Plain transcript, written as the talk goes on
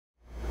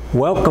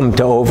Welcome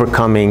to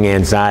Overcoming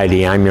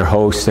Anxiety. I'm your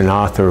host and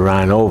author,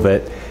 Ron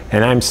Ovitt,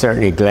 and I'm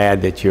certainly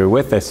glad that you're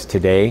with us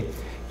today.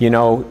 You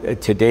know,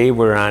 today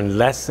we're on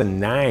lesson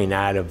 9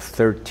 out of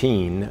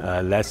 13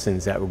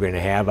 lessons that we're going to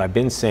have. I've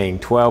been saying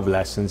 12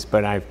 lessons,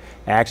 but I've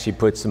actually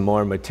put some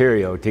more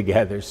material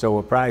together, so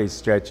we'll probably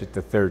stretch it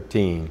to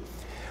 13.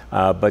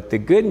 But the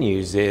good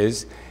news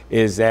is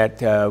that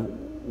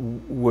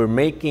we're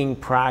making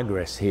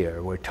progress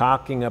here. We're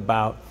talking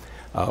about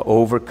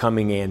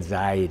overcoming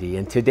anxiety.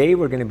 And today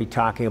we're going to be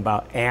talking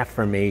about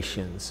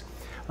affirmations,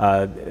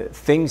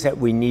 things that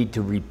we need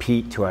to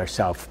repeat to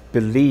ourselves,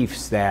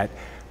 beliefs that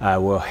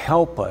will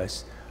help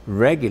us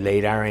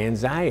regulate our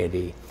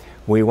anxiety.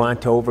 We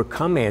want to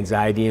overcome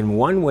anxiety, and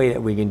one way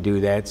that we can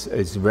do that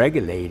is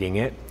regulating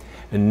it.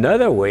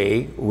 Another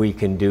way we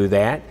can do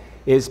that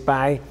is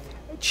by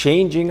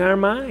changing our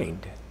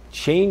mind,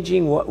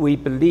 changing what we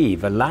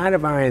believe. A lot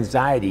of our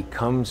anxiety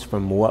comes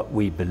from what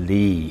we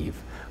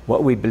believe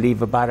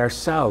about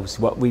ourselves,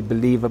 what we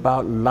believe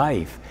about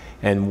life.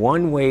 And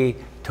one way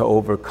to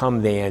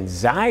overcome the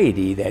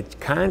anxiety that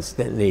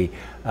constantly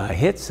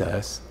hits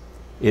us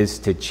is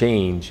to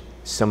change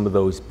some of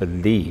those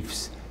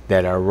beliefs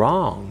that are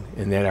wrong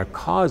and that are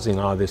causing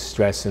all this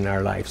stress in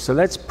our life. So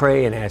let's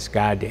pray and ask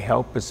God to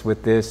help us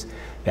with this,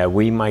 that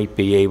we might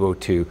be able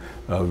to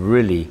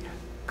really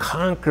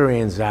conquer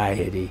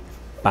anxiety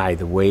by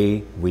the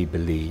way we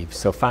believe.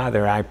 So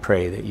Father, I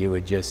pray that you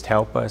would just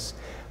help us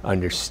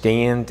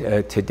understand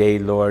today,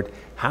 Lord,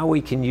 how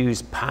we can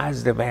use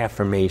positive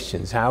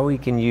affirmations, how we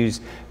can use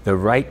the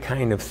right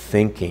kind of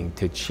thinking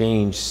to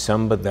change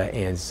some of the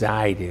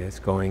anxiety that's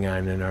going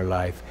on in our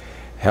life.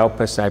 Help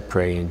us, I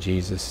pray, in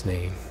Jesus'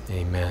 name.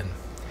 Amen.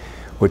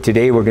 Well,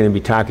 today we're going to be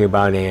talking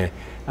about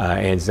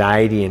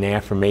anxiety and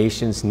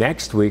affirmations.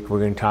 Next week we're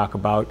going to talk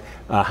about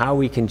how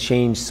we can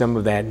change some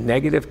of that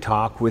negative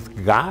talk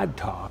with God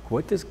talk.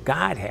 What does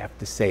God have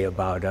to say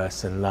about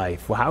us in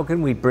life? Well, how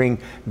can we bring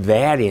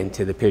that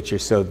into the picture?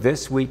 So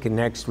this week and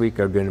next week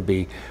are going to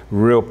be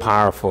real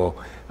powerful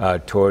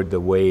toward the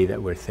way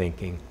that we're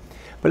thinking.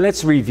 But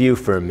let's review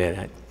for a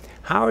minute.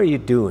 How are you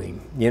doing?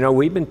 You know,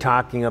 we've been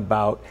talking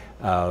about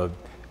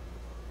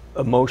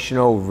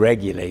emotional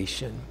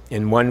regulation.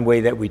 And one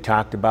way that we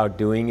talked about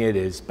doing it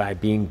is by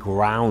being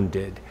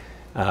grounded.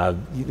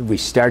 We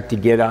start to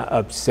get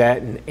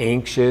upset and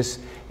anxious,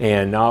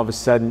 and all of a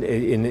sudden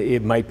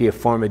it might be a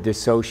form of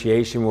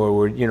dissociation where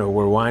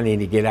we're wanting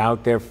to get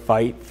out there,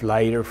 fight,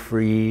 flight, or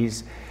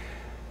freeze.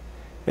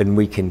 And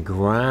we can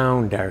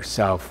ground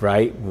ourselves,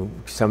 right?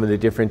 Some of the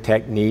different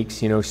techniques,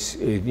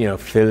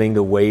 feeling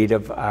the weight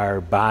of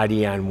our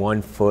body on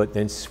one foot,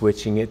 then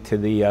switching it to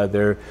the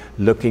other,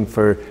 looking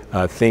for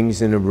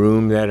things in a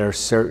room that are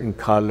certain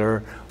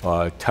color,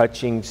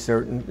 touching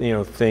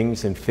certain,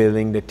 things and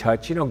feeling the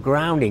touch,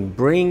 grounding,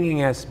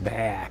 bringing us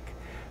back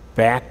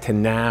to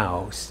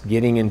now,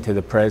 getting into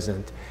the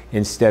present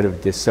instead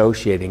of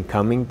dissociating,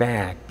 coming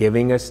back,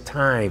 giving us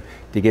time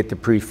to get the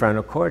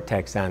prefrontal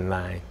cortex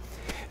online.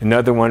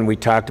 Another one we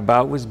talked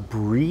about was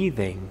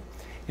breathing,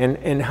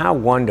 and how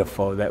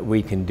wonderful that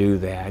we can do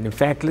that. In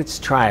fact, let's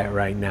try it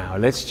right now.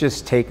 Let's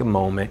just take a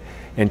moment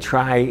and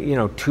try,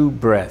 2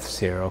 breaths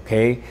here,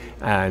 okay?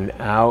 And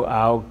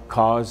I'll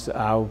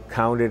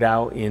count it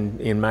out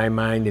in my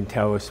mind and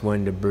tell us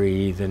when to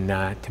breathe and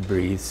not to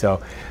breathe.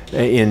 So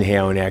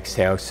inhale and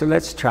exhale. So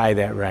let's try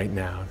that right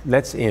now.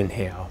 Let's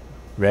inhale.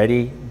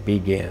 Ready?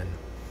 Begin.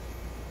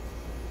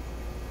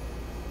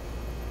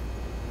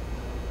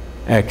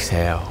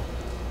 Exhale.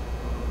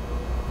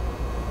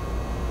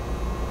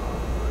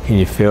 Can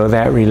you feel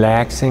that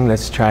relaxing?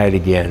 Let's try it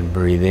again.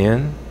 Breathe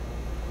in.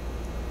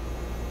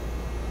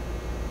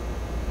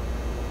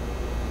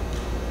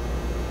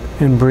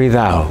 And breathe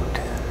out.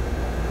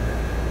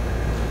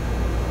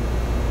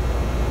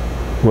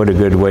 What a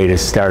good way to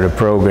start a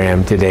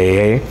program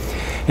today, eh?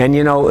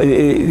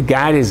 And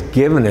God has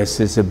given us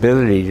this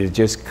ability to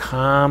just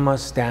calm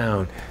us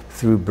down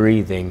through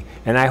breathing.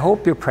 And I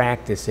hope you're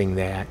practicing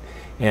that.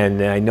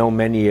 And I know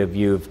many of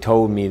you have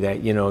told me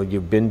that,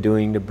 you've been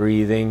doing the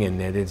breathing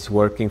and that it's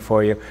working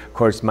for you. Of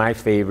course, my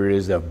favorite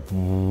is the,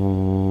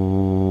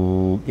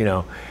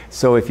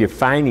 So if you're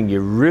finding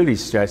you're really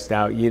stressed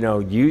out,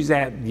 use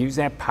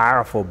that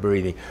powerful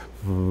breathing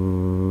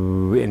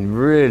and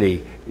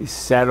really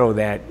settle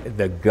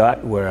the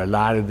gut where a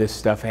lot of this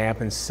stuff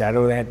happens.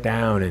 Settle that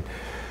down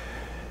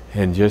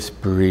and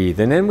just breathe.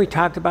 And then we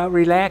talked about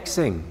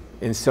relaxing.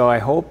 And so I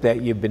hope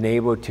that you've been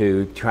able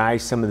to try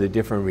some of the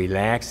different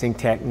relaxing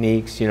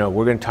techniques. We're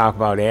going to talk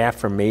about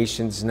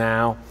affirmations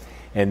now,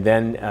 and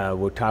then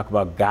we'll talk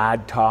about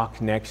God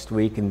talk next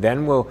week, and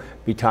then we'll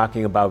be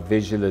talking about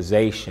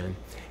visualization.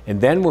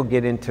 And then we'll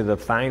get into the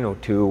final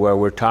 2 where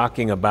we're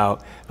talking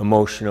about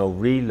emotional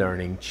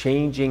relearning,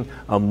 changing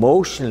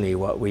emotionally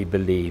what we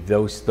believe,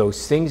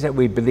 those things that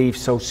we believe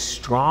so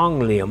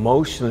strongly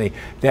emotionally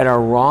that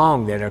are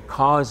wrong, that are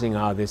causing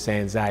all this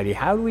anxiety.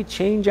 How do we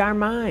change our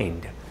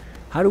mind?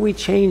 How do we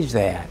change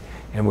that?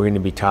 And we're going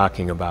to be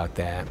talking about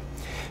that.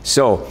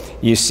 So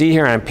you see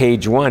here on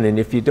page 1, and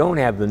if you don't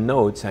have the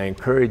notes, I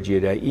encourage you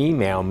to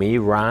email me,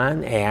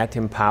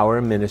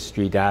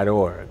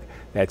 ron@empowerministry.org.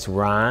 That's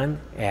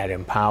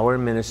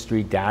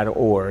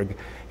ron@empowerministry.org,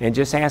 and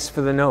just ask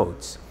for the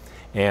notes.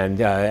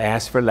 And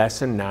ask for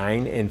lesson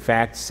 9. In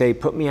fact, say,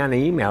 put me on an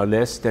email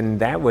list, and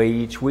that way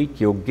each week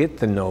you'll get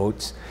the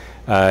notes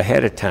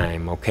ahead of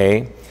time,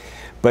 okay?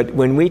 But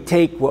when we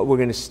take what we're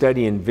going to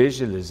study in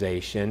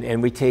visualization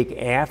and we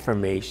take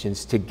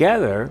affirmations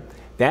together,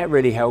 that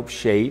really helps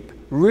shape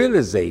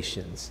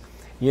realizations.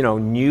 You know,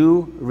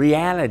 new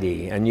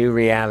reality, a new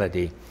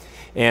reality.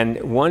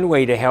 And one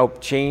way to help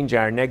change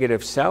our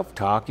negative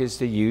self-talk is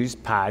to use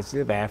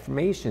positive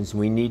affirmations.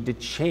 We need to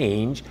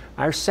change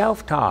our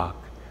self-talk.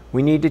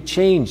 We need to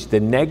change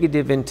the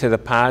negative into the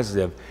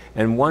positive.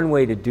 And one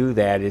way to do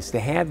that is to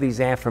have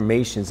these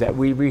affirmations that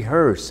we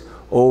rehearse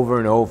over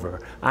and over.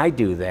 I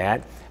do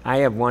that. I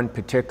have one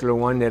particular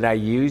one that I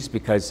use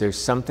because there's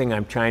something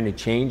I'm trying to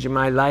change in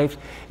my life,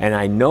 and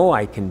I know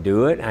I can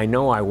do it. I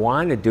know I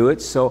want to do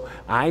it, so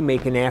I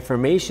make an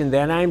affirmation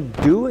that I'm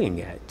doing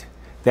it,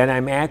 that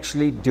I'm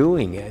actually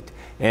doing it,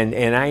 and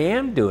I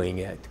am doing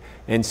it.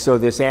 And so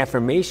this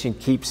affirmation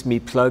keeps me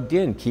plugged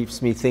in,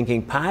 keeps me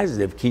thinking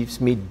positive, keeps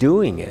me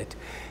doing it.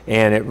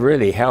 And it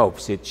really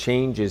helps. It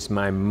changes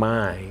my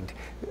mind.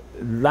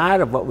 A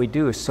lot of what we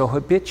do is so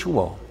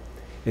habitual.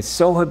 It's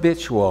so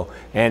habitual.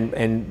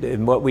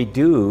 And what we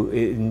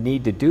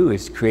need to do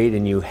is create a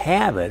new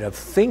habit of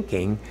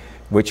thinking,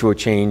 which will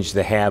change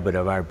the habit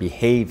of our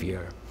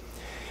behavior.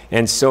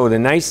 And so the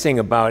nice thing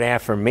about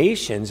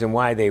affirmations and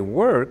why they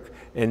work,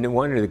 and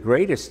one of the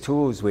greatest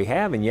tools we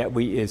have, and yet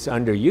it's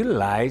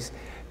underutilized,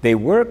 they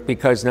work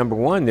because, number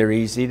one, they're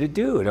easy to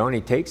do. It only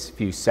takes a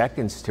few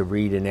seconds to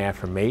read an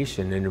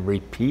affirmation and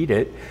repeat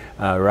it,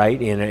 right,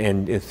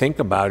 and think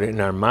about it in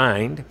our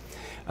mind.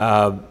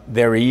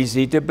 They're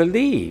easy to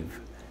believe.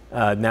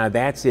 Now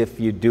that's if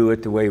you do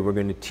it the way we're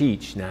going to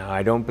teach. Now,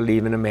 I don't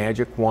believe in a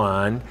magic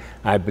wand.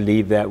 I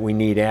believe that we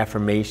need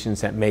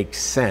affirmations that make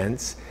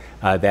sense,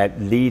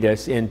 that lead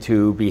us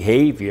into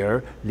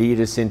behavior, lead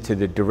us into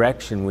the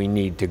direction we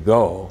need to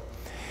go.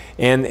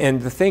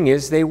 And the thing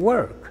is, they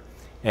work.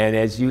 And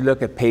as you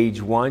look at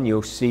page 1,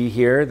 you'll see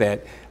here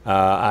that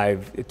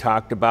I've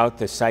talked about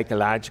the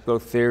psychological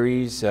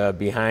theories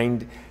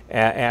behind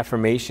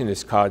affirmation.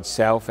 It's called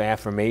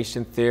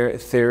self-affirmation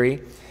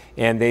theory.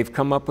 And they've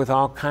come up with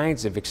all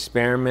kinds of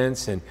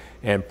experiments and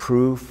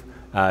proof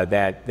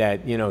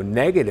that you know,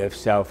 negative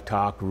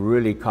self-talk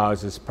really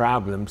causes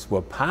problems,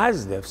 while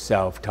positive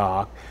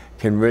self-talk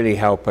can really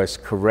help us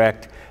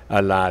correct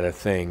a lot of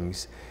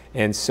things.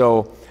 And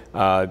so,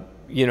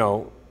 you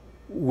know,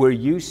 we're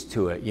used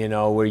to it. You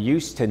know, we're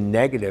used to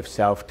negative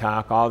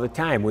self-talk all the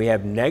time. We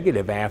have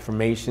negative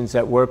affirmations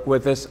that work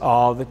with us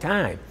all the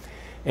time.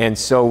 And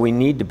so we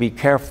need to be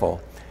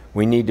careful.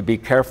 We need to be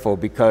careful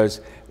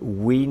because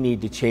we need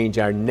to change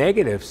our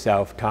negative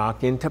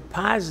self-talk into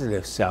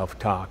positive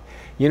self-talk.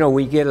 You know,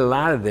 we get a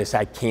lot of this,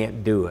 I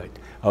can't do it.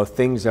 Oh,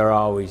 things are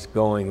always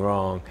going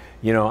wrong.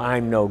 You know,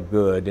 I'm no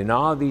good. And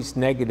all these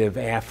negative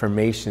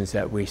affirmations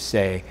that we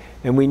say.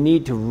 And we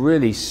need to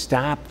really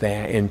stop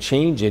that and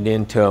change it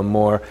into a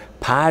more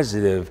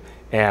positive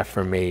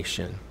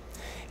affirmation.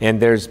 And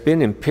there's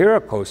been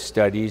empirical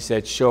studies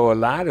that show a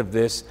lot of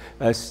this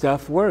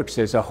stuff works.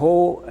 There's a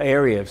whole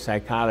area of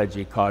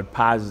psychology called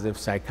positive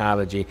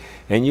psychology,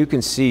 and you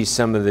can see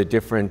some of the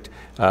different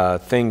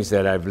things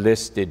that I've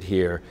listed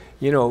here.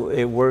 You know,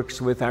 it works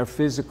with our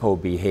physical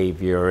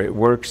behavior. It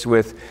works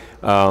with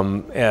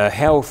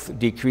health,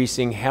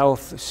 decreasing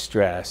health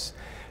stress,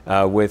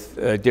 with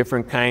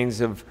different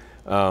kinds of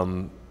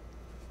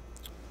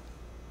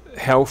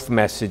health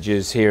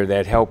messages here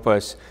that help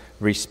us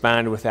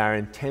respond with our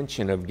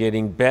intention of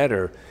getting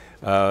better.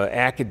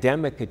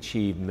 Academic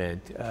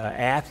achievement,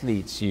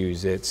 athletes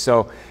use it.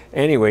 So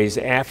anyways,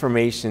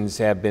 affirmations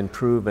have been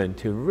proven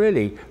to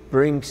really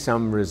bring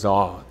some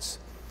results.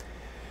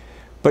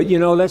 But you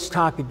know, let's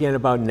talk again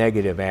about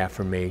negative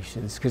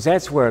affirmations, because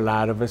that's where a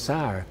lot of us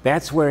are.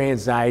 That's where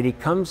anxiety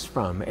comes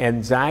from.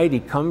 Anxiety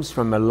comes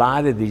from a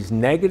lot of these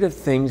negative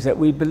things that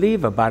we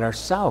believe about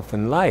ourselves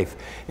and life.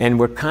 And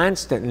we're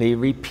constantly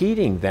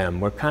repeating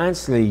them. We're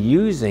constantly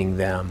using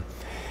them.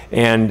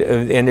 And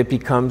it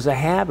becomes a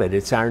habit.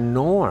 It's our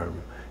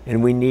norm.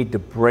 And we need to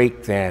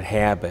break that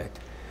habit.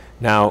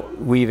 Now,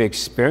 we've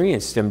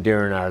experienced them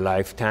during our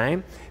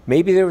lifetime.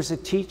 Maybe there was a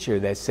teacher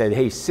that said,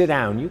 hey, sit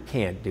down, you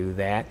can't do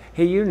that.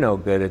 Hey, you're no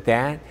good at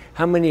that.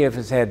 How many of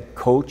us had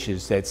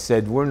coaches that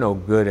said, we're no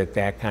good at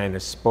that kind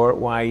of sport,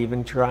 why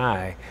even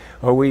try?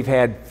 Or we've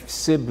had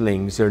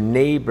siblings or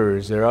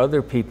neighbors or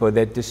other people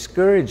that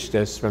discouraged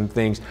us from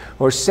things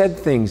or said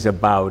things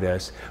about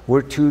us.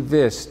 We're too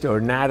this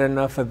or not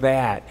enough of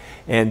that.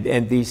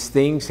 And these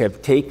things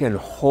have taken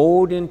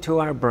hold into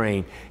our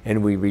brain,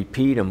 and we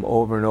repeat them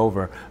over and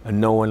over.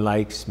 No one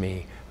likes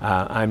me.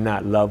 I'm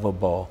not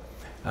lovable.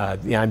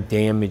 I'm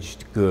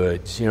damaged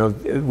goods. You know,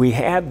 we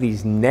have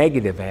these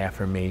negative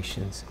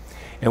affirmations.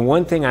 And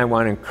one thing I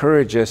want to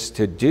encourage us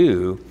to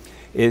do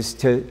is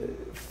to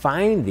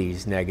find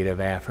these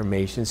negative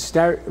affirmations,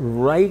 start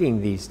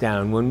writing these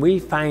down. When we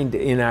find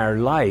in our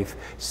life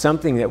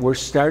something that we're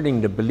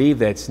starting to believe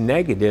that's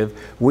negative,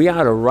 we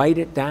ought to write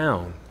it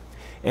down.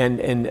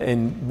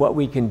 And what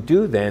we can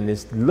do then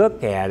is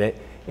look at it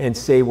and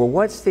say, well,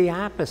 what's the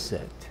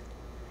opposite?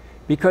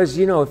 Because,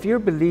 you know, if you're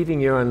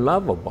believing you're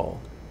unlovable,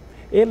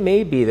 it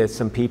may be that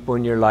some people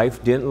in your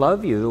life didn't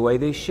love you the way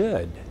they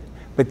should,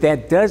 but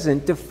that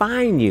doesn't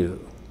define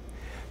you.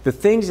 The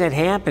things that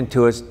happen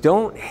to us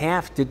don't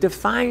have to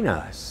define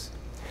us.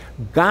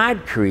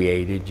 God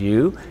created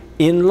you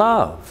in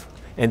love,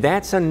 and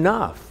that's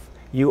enough.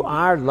 You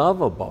are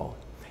lovable,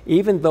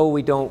 even though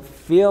we don't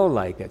feel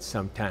like it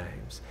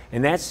sometimes.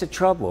 And that's the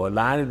trouble. A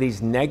lot of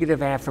these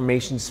negative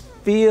affirmations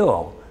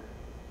feel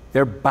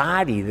their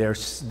body,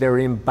 they're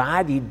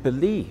embodied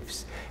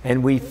beliefs,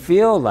 and we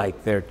feel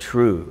like they're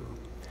true.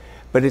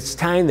 But it's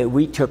time that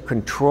we took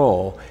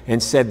control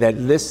and said that,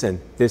 listen,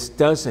 this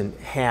doesn't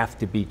have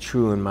to be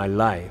true in my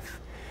life.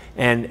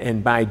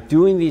 And by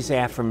doing these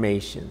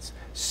affirmations,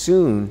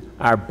 soon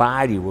our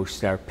body will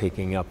start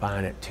picking up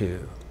on it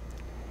too.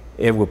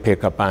 It will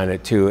pick up on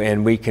it too,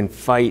 and we can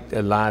fight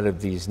a lot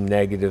of these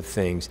negative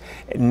things.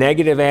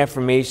 Negative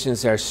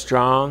affirmations are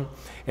strong,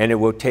 and it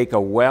will take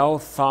a well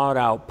thought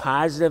out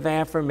positive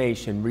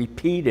affirmation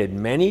repeated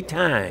many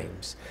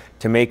times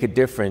to make a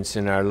difference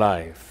in our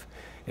life.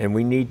 And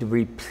we need to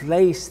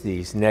replace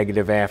these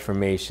negative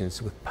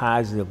affirmations with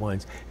positive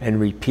ones and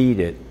repeat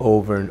it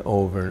over and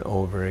over and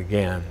over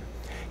again.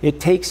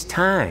 It takes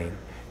time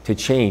to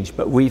change,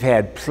 but we've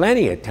had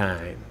plenty of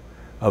time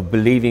of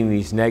believing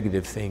these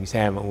negative things,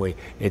 haven't we?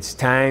 It's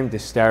time to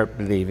start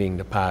believing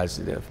the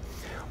positive.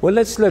 Well,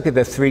 let's look at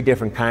the 3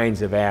 different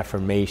kinds of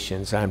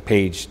affirmations on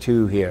page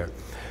 2 here.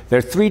 There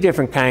are 3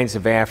 different kinds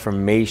of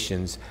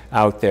affirmations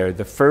out there.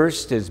 The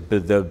first is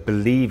the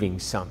believing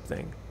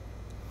something.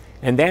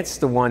 And that's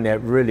the one that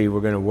really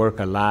we're going to work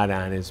a lot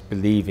on, is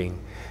believing.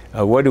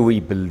 What do we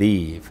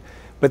believe?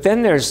 But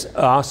then there's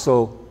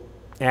also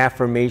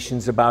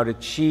affirmations about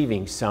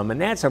achieving some,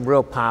 and that's a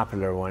real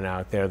popular one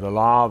out there, the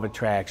law of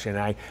attraction.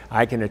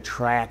 I can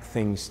attract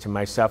things to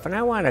myself, and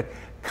I want to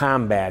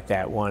combat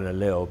that one a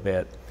little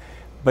bit.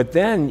 But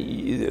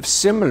then,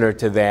 similar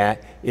to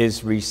that,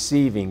 is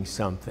receiving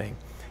something.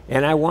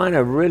 And I want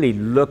to really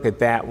look at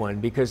that one,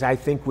 because I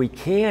think we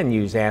can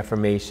use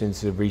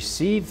affirmations to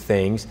receive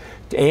things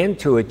and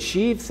to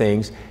achieve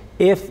things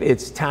if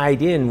it's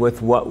tied in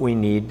with what we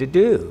need to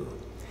do.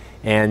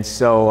 And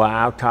so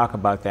I'll talk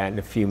about that in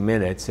a few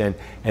minutes. And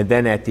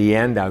then at the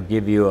end, I'll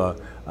give you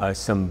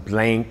some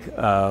blank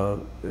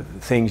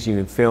things you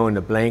can fill in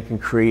the blank and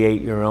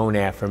create your own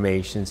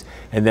affirmations.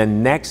 And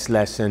then next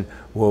lesson,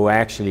 we'll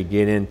actually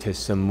get into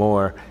some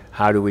more,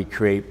 how do we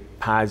create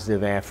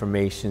positive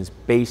affirmations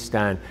based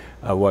on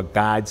what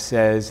God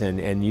says,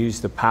 and use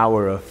the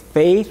power of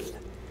faith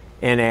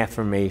and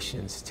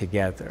affirmations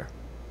together.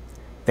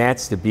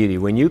 That's the beauty.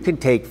 When you can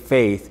take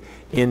faith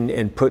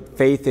and put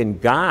faith in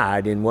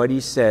God, in what He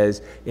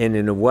says,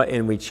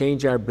 and we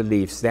change our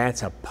beliefs,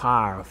 that's a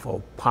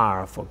powerful,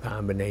 powerful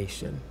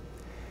combination.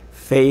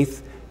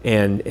 Faith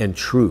and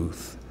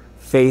truth.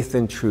 Faith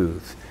and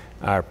truth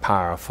are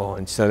powerful,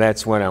 and so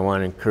that's what I want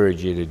to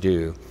encourage you to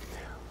do.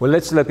 Well,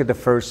 let's look at the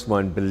first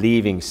one,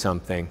 believing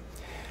something.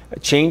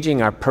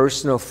 Changing our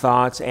personal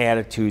thoughts,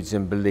 attitudes,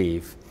 and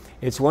belief.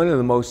 It's one of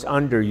the most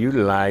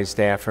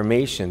underutilized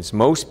affirmations.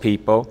 Most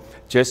people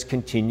just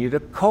continue to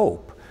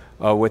cope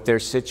with their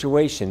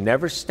situation,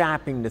 never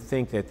stopping to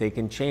think that they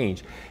can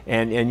change.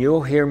 And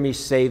you'll hear me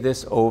say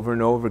this over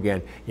and over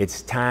again.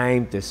 It's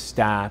time to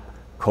stop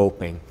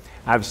coping.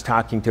 I was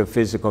talking to a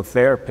physical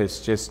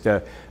therapist just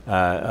a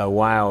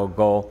while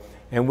ago,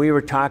 and we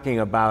were talking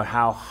about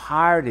how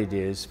hard it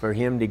is for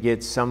him to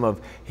get some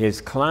of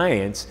his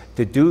clients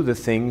to do the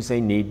things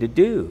they need to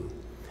do.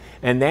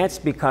 And that's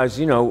because,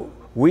 you know,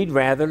 we'd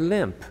rather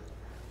limp.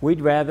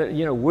 We'd rather,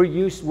 you know,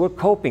 we're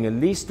coping. At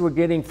least we're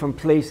getting from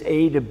place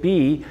A to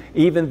B,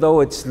 even though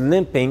it's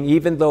limping,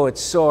 even though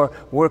it's sore,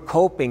 we're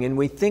coping, and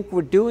we think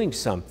we're doing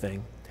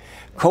something.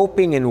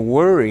 Coping and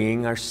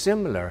worrying are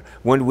similar.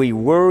 When we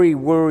worry,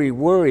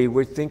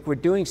 we think we're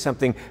doing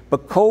something,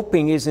 but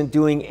coping isn't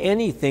doing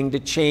anything to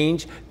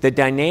change the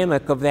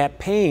dynamic of that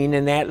pain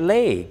in that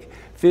leg.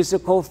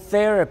 Physical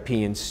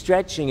therapy and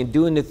stretching and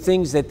doing the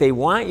things that they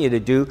want you to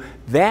do,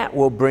 that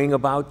will bring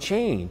about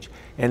change.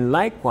 And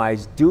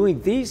likewise, doing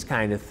these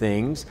kind of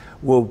things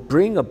will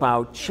bring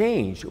about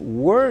change.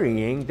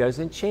 Worrying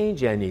doesn't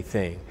change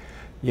anything,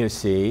 you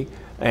see.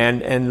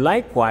 And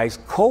likewise,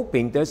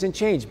 coping doesn't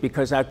change,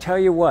 because I'll tell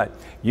you what,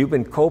 you've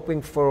been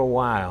coping for a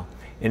while.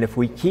 And if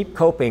we keep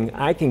coping,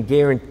 I can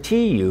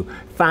guarantee you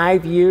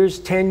 5 years,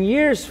 10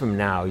 years from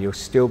now, you'll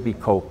still be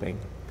coping.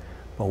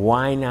 But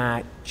why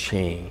not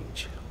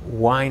change?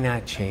 Why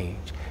not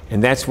change?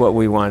 And that's what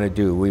we want to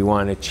do. We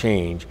want to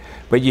change.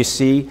 But you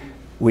see,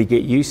 we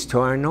get used to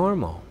our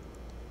normal.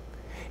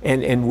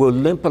 And we'll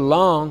limp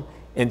along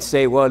and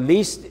say, well, at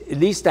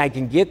least I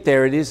can get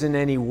there. It isn't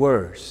any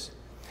worse.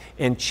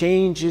 And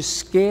change is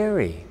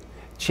scary.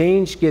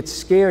 Change gets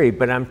scary,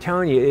 but I'm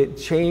telling you,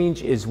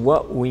 change is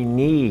what we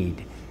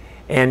need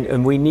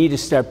And we need to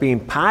start being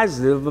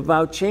positive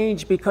about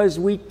change, because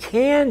we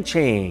can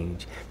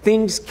change.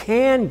 Things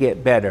can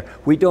get better.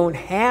 We don't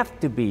have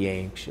to be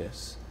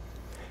anxious.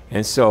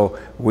 And so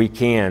we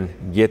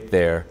can get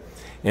there.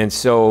 And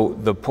so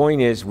the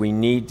point is, we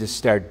need to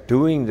start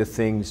doing the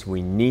things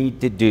we need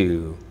to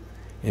do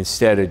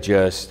instead of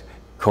just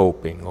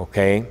coping,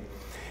 okay?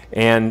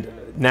 And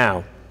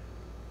now,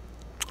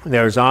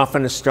 there's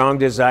often a strong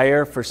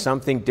desire for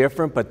something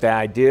different, but the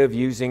idea of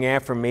using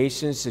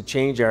affirmations to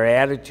change our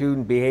attitude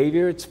and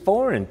behavior, it's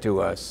foreign to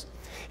us.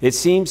 It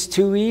seems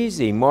too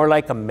easy, more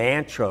like a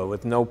mantra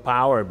with no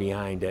power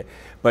behind it.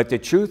 But the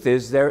truth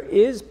is, there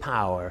is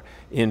power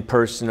in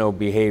personal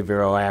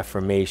behavioral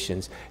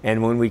affirmations.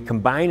 And when we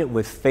combine it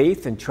with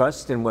faith and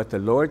trust in what the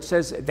Lord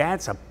says,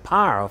 that's a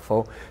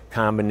powerful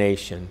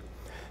combination.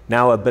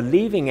 Now, a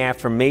believing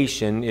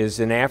affirmation is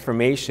an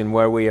affirmation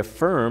where we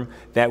affirm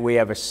that we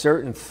have a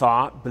certain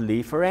thought,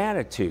 belief, or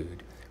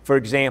attitude. For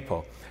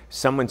example,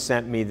 someone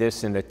sent me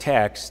this in a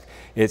text.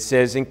 It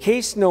says, in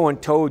case no one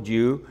told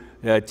you,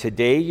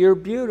 today you're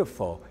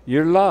beautiful,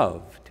 you're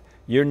loved,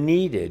 you're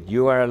needed,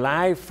 you are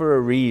alive for a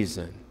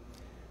reason.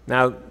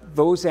 Now,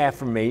 those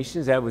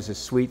affirmations, that was a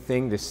sweet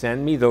thing to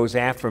send me. Those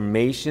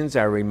affirmations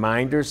are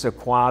reminders of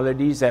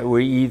qualities that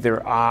we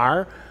either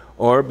are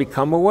or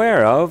become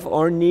aware of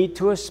or need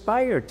to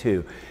aspire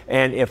to.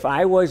 And if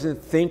I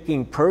wasn't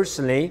thinking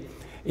personally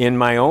in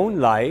my own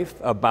life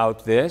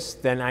about this,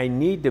 then I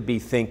need to be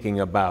thinking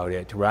about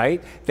it,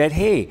 right? That,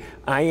 hey,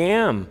 I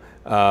am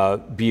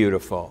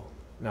beautiful.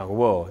 Now,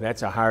 whoa,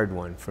 that's a hard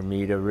one for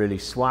me to really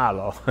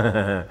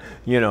swallow.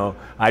 You know,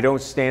 I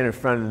don't stand in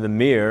front of the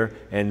mirror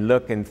and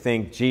look and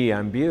think, gee,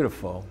 I'm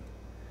beautiful.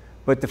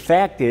 But the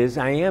fact is,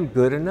 I am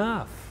good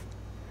enough.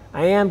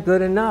 I am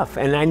good enough,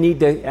 and I need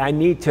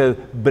to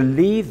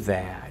believe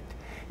that.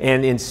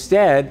 And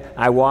instead,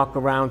 I walk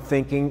around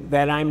thinking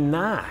that I'm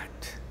not.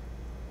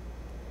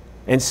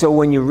 And so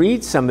when you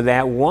read some of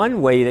that,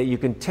 one way that you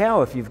can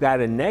tell if you've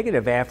got a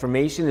negative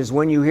affirmation is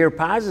when you hear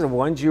positive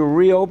ones, you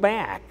reel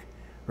back,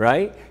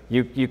 right?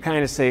 You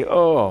kind of say,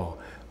 oh,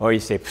 or you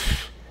say,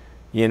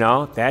 you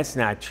know, that's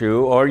not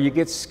true, or you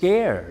get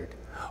scared.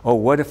 Oh,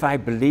 what if I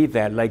believe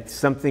that? Like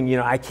something, you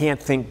know, I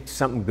can't think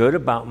something good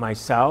about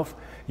myself.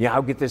 Yeah,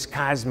 I'll get this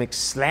cosmic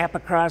slap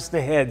across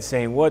the head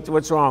saying,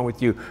 what's wrong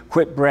with you?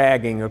 Quit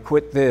bragging or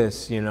quit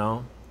this, you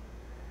know.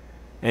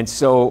 And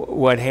so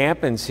what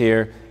happens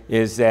here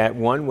is that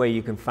one way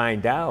you can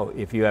find out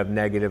if you have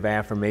negative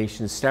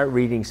affirmations, start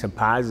reading some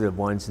positive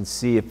ones and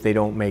see if they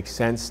don't make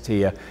sense to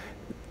you.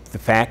 The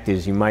fact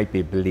is, you might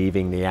be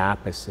believing the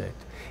opposite.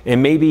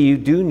 And maybe you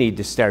do need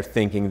to start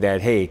thinking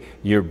that, hey,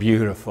 you're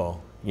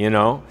beautiful, you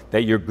know,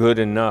 that you're good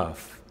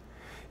enough,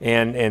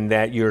 and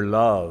that you're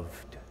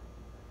loved.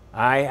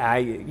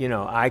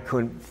 I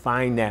couldn't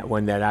find that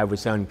one, that I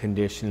was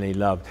unconditionally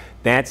loved.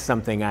 That's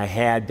something I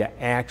had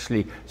to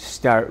actually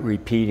start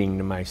repeating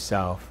to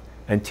myself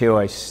until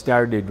I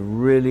started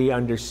really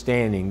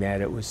understanding that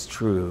it was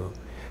true,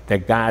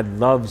 that God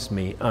loves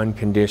me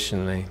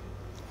unconditionally,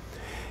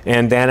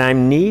 and that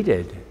I'm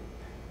needed,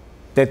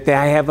 that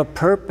I have a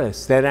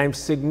purpose, that I'm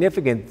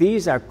significant.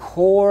 These are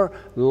core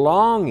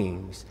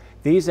longings.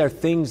 These are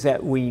things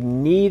that we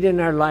need in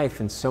our life,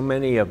 and so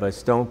many of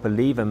us don't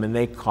believe them, and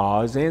they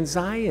cause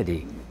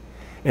anxiety.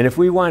 And if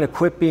we want to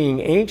quit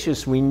being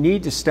anxious, we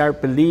need to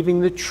start believing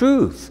the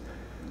truth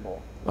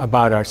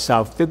about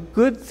ourselves, the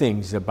good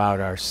things about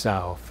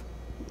ourselves.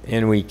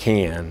 And we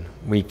can.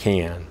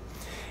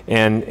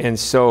 And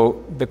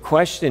so the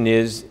question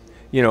is,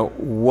 you know,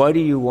 what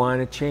do you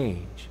want to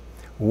change?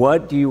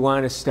 What do you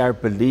want to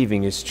start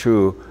believing is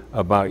true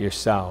about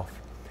yourself?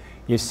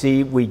 You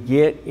see, we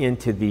get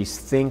into these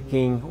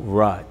thinking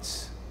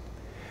ruts.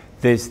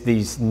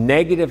 These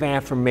negative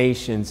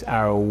affirmations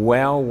are a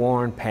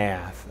well-worn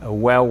path,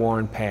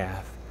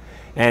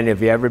 And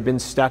have you ever been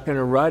stuck in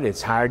a rut?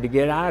 It's hard to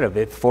get out of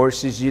it. It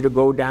forces you to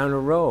go down a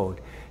road.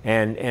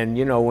 And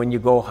you know, when you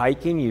go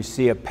hiking, you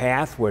see a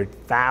path where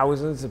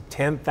thousands of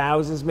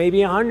 10,000s,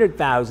 maybe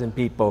 100,000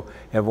 people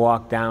have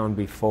walked down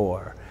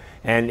before.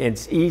 And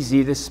it's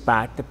easy to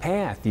spot the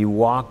path. You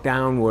walk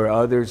down where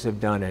others have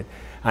done it.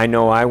 I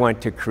know I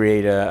want to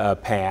create a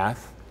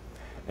path,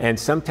 and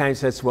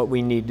sometimes that's what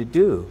we need to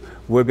do.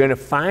 We're going to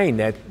find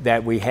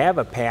that we have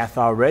a path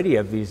already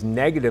of these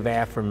negative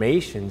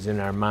affirmations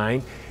in our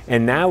mind,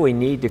 and now we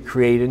need to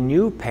create a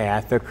new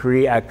path or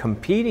create a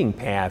competing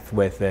path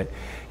with it.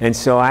 And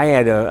so I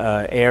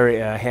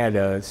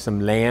had some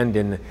land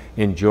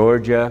in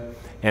Georgia,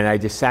 and I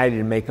decided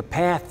to make a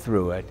path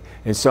through it.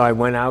 And so I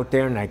went out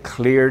there and I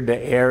cleared the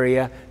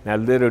area. Now,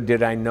 little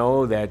did I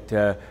know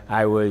that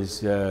I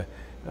was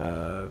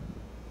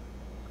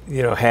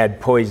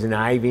had poison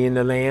ivy in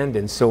the land,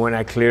 and so when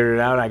I cleared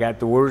it out, I got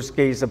the worst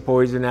case of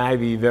poison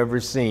ivy you've ever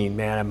seen,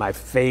 man. My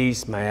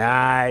face, my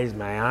eyes,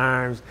 my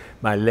arms,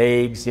 my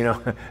legs, you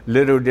know.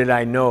 Little did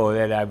I know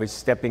that I was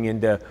stepping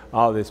into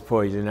all this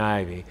poison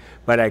ivy.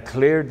 But I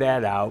cleared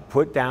that out,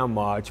 put down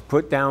mulch,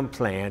 put down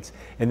plants,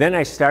 and then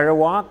I started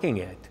walking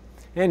it.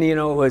 And you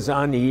know, it was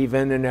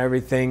uneven and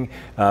everything,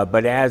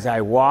 but as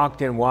I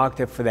walked and walked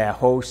it for that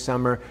whole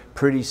summer,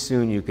 pretty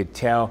soon you could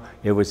tell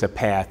it was a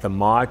path. The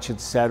mulch had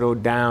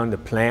settled down, the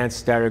plants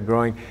started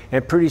growing,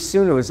 and pretty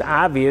soon it was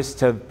obvious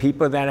to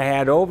people that I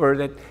had over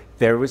that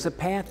there was a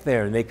path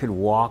there and they could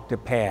walk the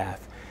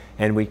path.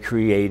 And we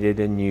created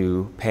a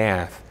new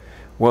path.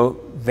 Well,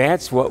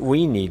 that's what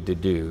we need to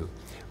do.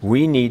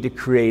 We need to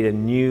create a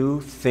new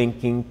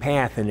thinking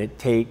path, and it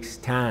takes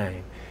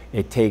time.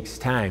 It takes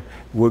time.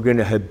 We're going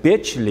to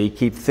habitually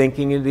keep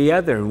thinking of the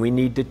other, and we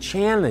need to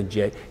challenge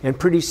it. And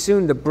pretty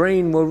soon the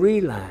brain will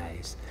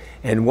realize.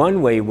 And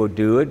one way we'll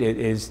do it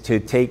is to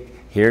take,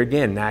 here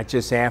again, not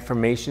just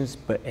affirmations,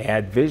 but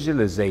add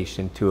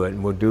visualization to it.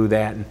 And we'll do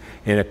that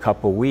in a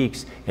couple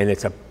weeks. And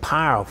it's a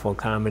powerful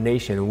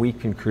combination. And we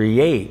can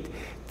create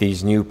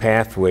these new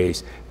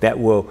pathways that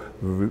will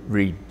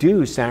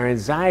reduce our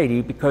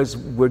anxiety, because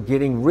we're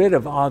getting rid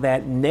of all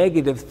that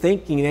negative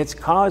thinking that's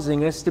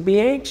causing us to be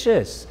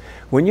anxious.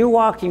 When you're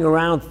walking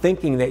around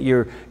thinking that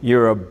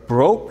you're a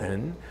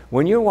broken,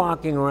 when you're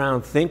walking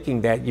around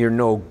thinking that you're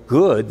no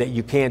good, that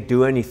you can't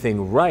do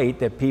anything right,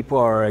 that people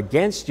are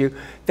against you,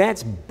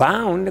 that's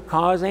bound to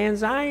cause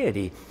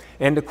anxiety.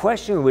 And the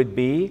question would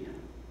be,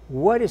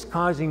 what is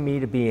causing me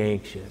to be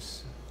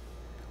anxious?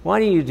 Why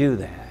do you do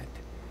that?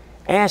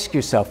 Ask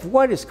yourself,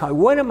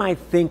 what am I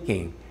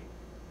thinking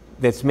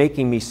that's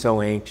making me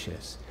so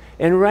anxious?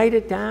 And write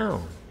it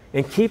down.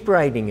 And keep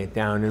writing it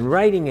down and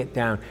writing it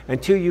down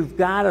until you've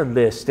got a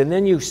list. And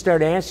then you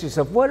start asking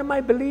yourself, what am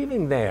I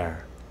believing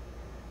there?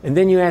 And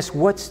then you ask,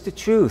 what's the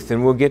truth?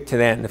 And we'll get to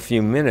that in a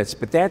few minutes.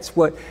 But that's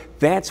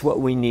what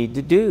we need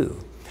to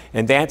do.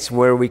 And that's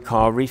where we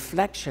call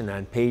reflection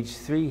on page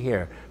 3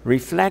 here.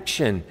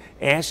 Reflection,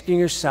 asking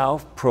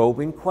yourself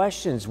probing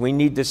questions. We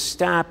need to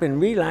stop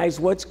and realize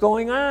what's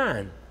going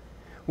on.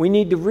 We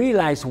need to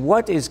realize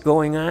what is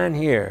going on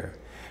here.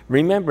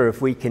 Remember,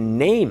 if we can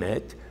name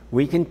it,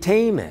 we can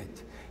tame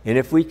it. And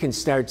if we can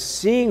start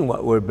seeing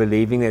what we're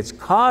believing that's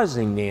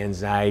causing the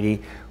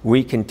anxiety,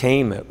 we can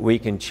tame it, we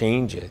can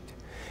change it.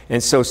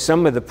 And so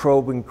some of the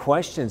probing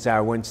questions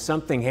are, when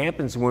something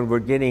happens, when we're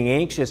getting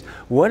anxious,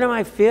 what am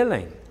I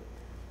feeling?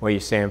 Well, you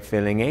say, I'm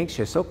feeling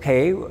anxious.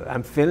 Okay,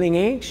 I'm feeling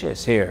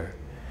anxious here.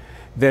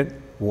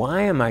 Then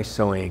why am I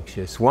so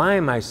anxious? Why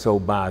am I so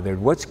bothered?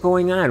 What's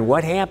going on?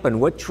 What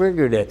happened? What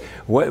triggered it?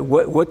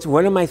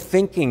 What am I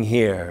thinking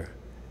here?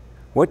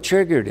 What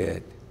triggered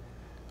it?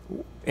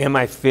 Am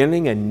I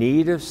feeling a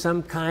need of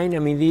some kind? I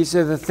mean, these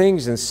are the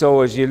things. And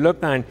so as you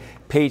look on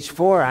page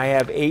 4, I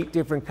have 8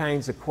 different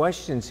kinds of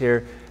questions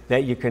here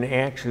that you can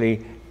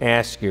actually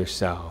ask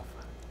yourself.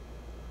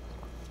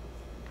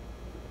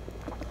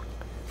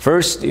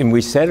 First, and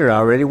we said it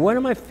already, what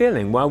am I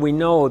feeling? Well, we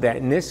know that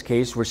in this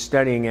case, we're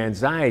studying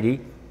anxiety.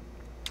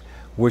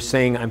 We're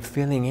saying, I'm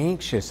feeling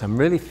anxious. I'm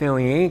really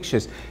feeling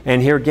anxious.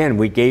 And here again,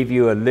 we gave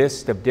you a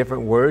list of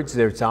different words.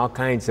 There's all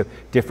kinds of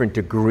different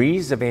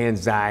degrees of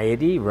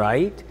anxiety,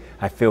 right?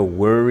 I feel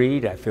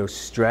worried. I feel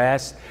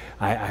stressed.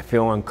 I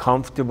feel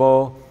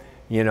uncomfortable.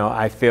 You know,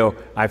 I feel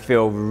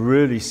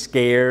really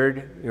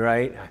scared,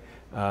 right?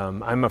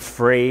 I'm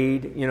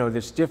afraid. You know,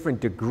 there's different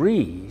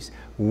degrees.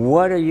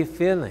 What are you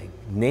feeling?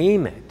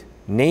 Name it.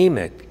 Name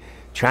it.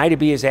 Try to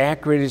be as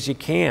accurate as you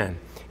can.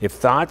 If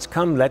thoughts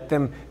come, let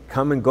them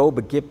come and go,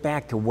 but get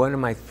back to what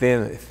am I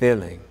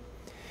feeling?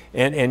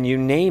 And you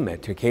name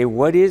it, okay?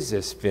 What is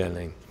this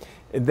feeling?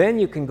 And then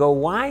you can go,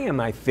 why am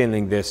I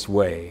feeling this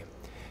way?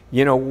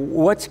 You know,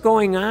 what's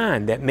going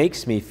on that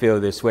makes me feel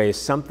this way?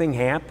 Has something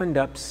happened,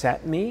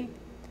 upset me?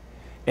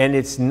 And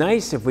it's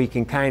nice if we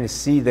can kind of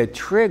see the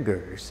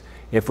triggers,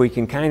 if we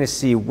can kind of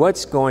see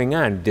what's going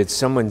on. Did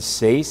someone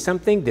say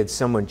something? Did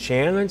someone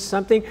challenge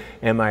something?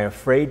 Am I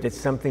afraid that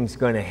something's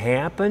going to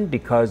happen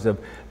because of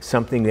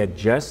something that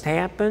just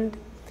happened?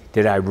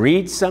 Did I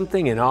read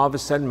something and all of a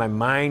sudden my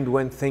mind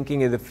went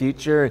thinking of the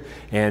future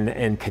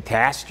and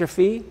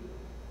catastrophe?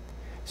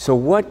 So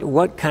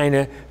what kind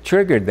of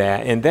triggered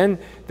that? And then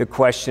the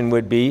question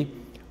would be,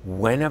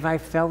 when have I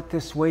felt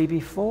this way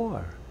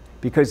before?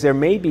 Because there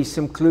may be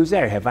some clues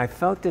there. Have I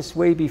felt this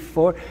way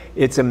before?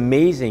 It's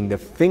amazing, the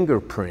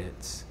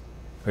fingerprints,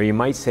 or you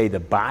might say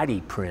the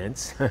body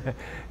prints,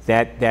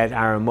 that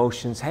our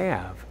emotions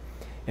have.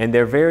 And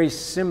they're very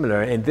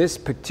similar. And this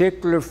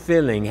particular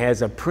feeling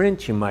has a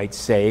print, you might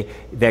say,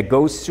 that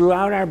goes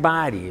throughout our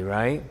body,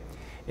 right?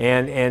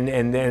 And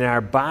then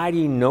our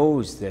body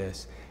knows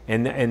this.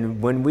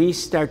 And when we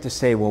start to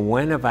say, well,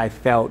 when have I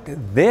felt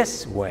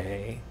this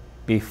way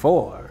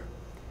before?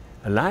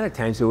 A lot of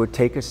times it would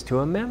take us to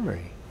a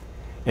memory.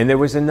 And there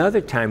was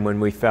another time when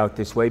we felt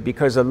this way,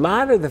 because a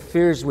lot of the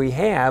fears we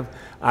have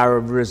are a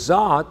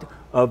result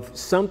of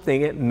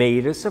something that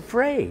made us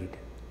afraid.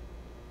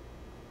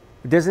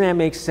 Doesn't that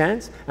make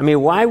sense? I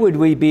mean, why would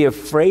we be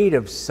afraid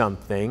of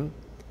something?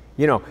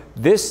 You know,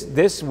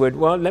 this would,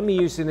 well, let me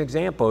use an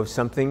example of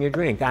something you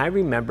drink. I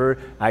remember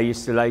I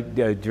used to like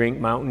drink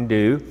Mountain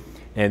Dew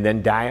and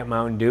then Diet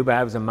Mountain Dew, but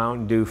I was a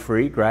Mountain Dew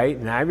freak, right?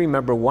 And I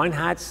remember one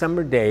hot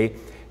summer day,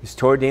 it was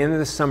toward the end of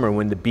the summer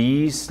when the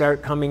bees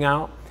start coming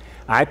out.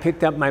 I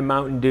picked up my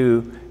Mountain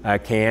Dew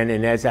can,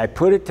 and as I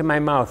put it to my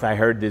mouth, I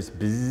heard this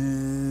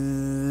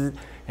bzzz,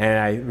 and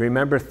I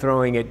remember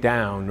throwing it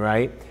down,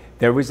 right?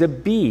 There was a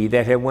bee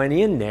that had went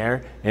in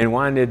there and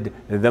wanted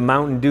the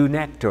Mountain Dew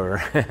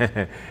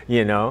nectar,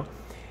 you know?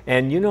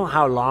 And you know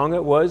how long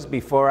it was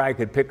before I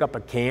could pick up a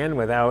can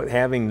without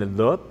having to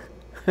look?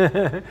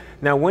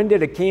 Now, when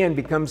did a can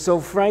become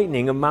so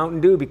frightening, a Mountain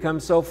Dew become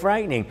so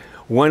frightening?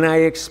 When I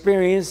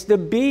experienced a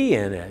bee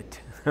in it,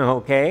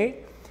 okay?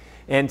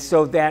 And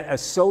so that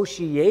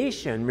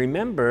association,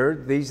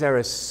 remember, these are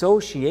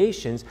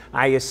associations.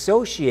 I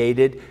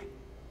associated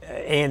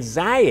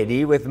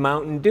anxiety with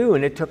Mountain Dew,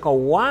 and it took a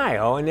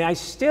while, and I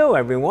still,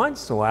 every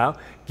once in a while,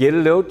 get a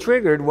little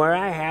triggered where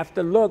I have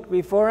to look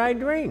before I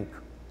drink.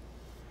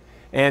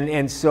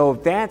 And so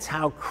that's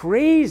how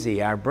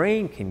crazy our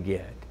brain can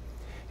get.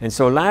 And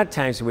so a lot of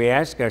times we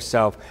ask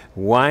ourselves,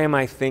 why am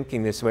I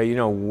thinking this way? You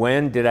know,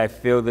 when did I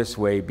feel this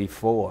way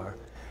before?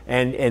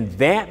 And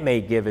that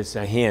may give us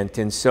a hint.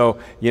 And so,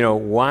 you know,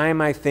 why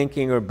am I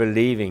thinking or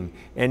believing?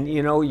 And,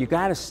 you know, you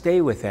got to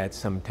stay with that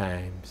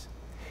sometimes,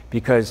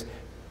 because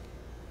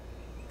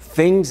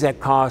things that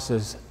cause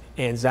us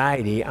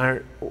anxiety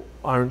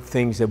aren't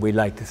things that we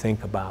like to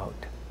think about.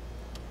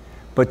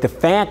 But the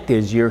fact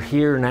is, you're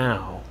here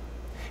now,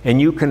 and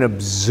you can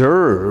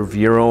observe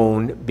your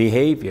own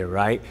behavior,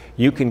 right?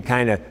 You can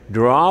kind of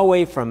draw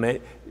away from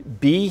it,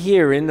 be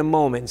here in the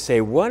moment and say,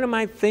 what am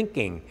I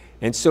thinking?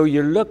 And so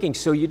you're looking,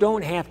 so you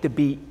don't have to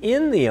be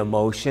in the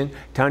emotion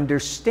to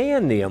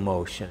understand the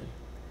emotion.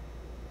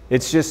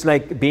 It's just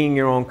like being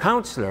your own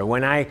counselor.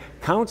 When I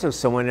counsel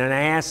someone and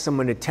I ask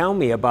someone to tell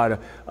me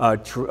about a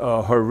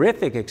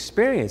horrific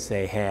experience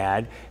they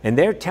had, and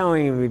they're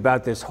telling me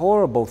about this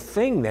horrible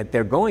thing that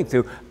they're going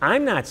through,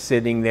 I'm not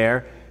sitting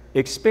there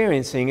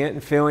experiencing it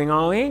and feeling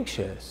all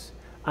anxious.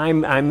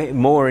 I'm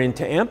more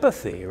into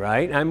empathy,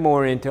 right? I'm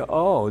more into,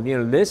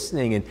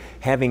 listening and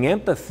having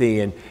empathy,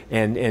 and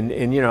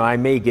you know, I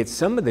may get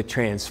some of the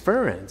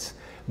transference,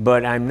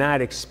 but I'm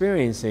not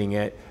experiencing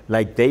it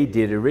like they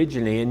did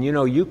originally. And you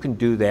know, you can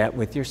do that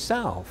with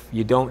yourself.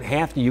 You don't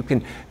have to. You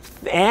can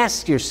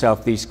ask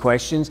yourself these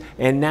questions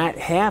and not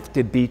have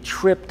to be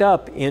tripped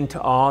up into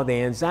all the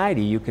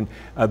anxiety. You can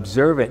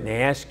observe it and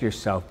ask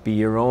yourself, be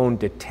your own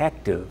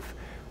detective.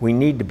 We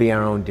need to be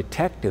our own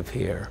detective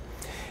here.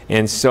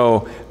 And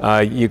so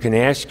you can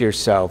ask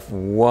yourself,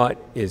 what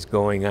is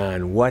going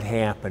on? What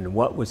happened?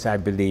 What was I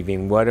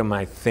believing? What am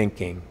I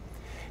thinking?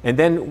 And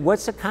then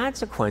what's the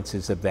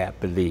consequences of that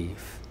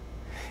belief?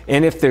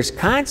 And if there's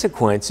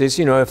consequences,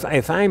 you know,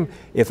 if I'm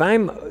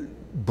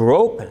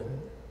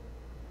broken,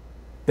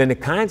 then the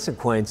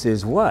consequence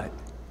is what?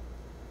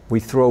 We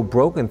throw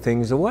broken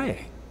things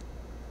away.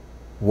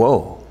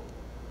 Whoa,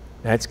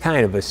 that's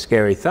kind of a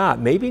scary thought.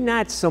 Maybe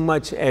not so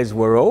much as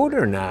we're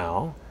older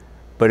now,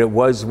 but it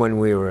was when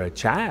we were a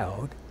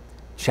child.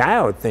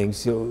 Child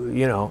thinks,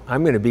 you know,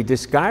 I'm going to be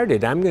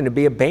discarded. I'm going to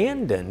be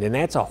abandoned. And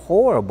that's a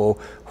horrible,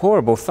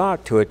 horrible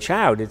thought to a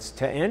child. It's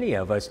to any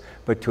of us,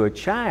 but to a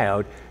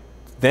child.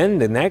 Then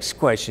the next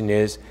question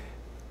is,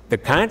 the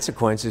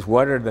consequences,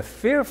 what are the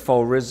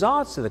fearful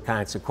results of the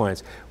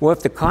consequence? Well,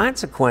 if the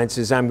consequence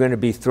is I'm going to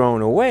be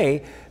thrown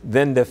away,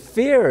 then the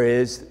fear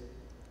is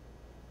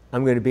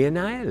I'm going to be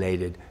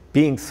annihilated.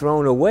 Being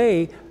thrown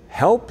away,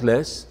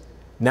 helpless,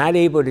 not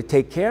able to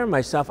take care of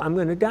myself, I'm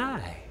going to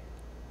die.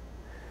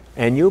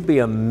 And you'll be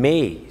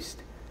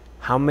amazed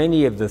how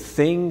many of the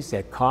things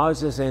that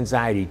cause us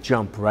anxiety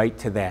jump right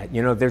to that.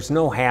 You know, there's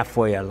no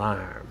halfway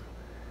alarm.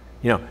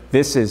 You know,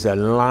 this is an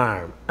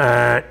alarm.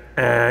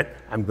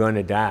 I'm going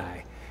to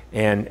die.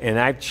 And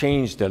I've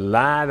changed a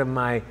lot of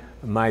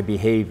my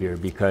behavior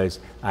because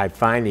I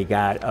finally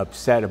got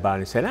upset about it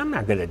and said, I'm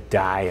not going to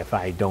die if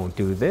I don't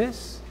do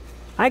this.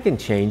 I can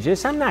change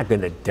this. I'm not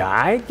going to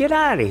die. Get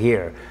out of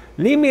here.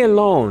 Leave me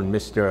alone,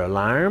 Mr.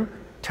 Alarm.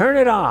 Turn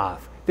it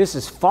off. This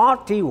is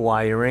faulty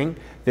wiring.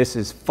 This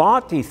is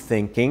faulty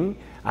thinking.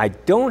 I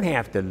don't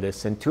have to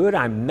listen to it.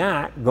 I'm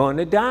not going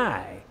to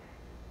die.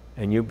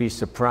 And you'll be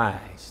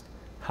surprised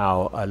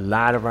how a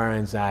lot of our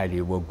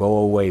anxiety will go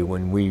away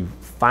when we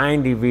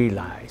finally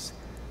realize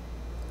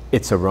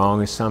it's a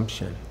wrong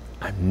assumption.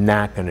 I'm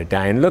not going to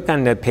die. And look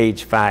on the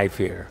page 5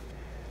 here.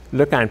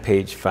 Look on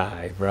page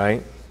 5,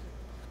 right?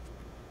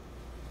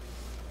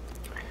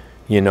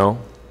 You know?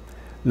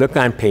 Look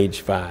on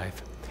page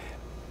 5.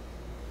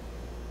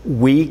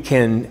 We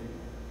can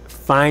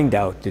find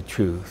out the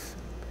truth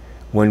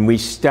when we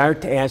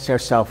start to ask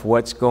ourselves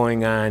what's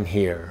going on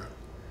here.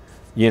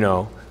 You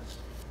know,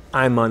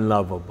 I'm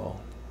unlovable.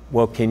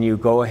 Well, can you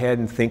go ahead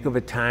and think of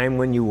a time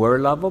when you were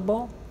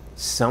lovable?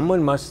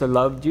 Someone must have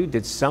loved you.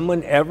 Did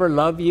someone ever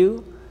love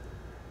you?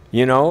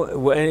 You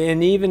know,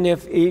 and even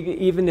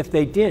if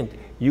they didn't,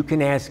 you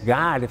can ask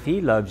God if He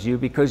loves you,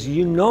 because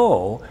you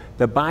know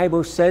the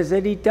Bible says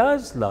that He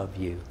does love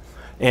you.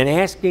 And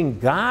asking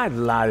God a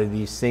lot of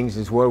these things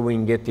is where we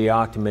can get the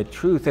ultimate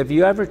truth. Have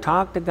you ever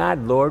talked to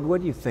God? Lord,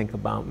 what do you think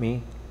about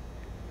me?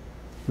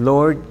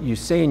 Lord, you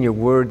say in your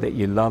word that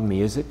you love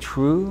me. Is it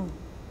true?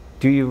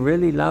 Do you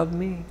really love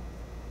me?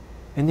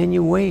 And then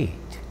you wait.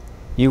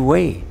 You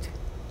wait.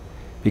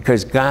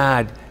 because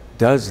God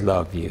does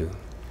love you.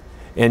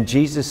 And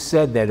Jesus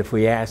said that if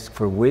we ask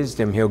for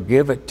wisdom, he'll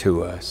give it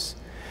to us.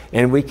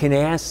 And we can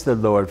ask the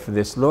Lord for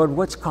this. Lord,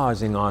 what's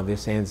causing all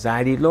this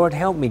anxiety? Lord,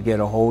 help me get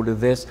a hold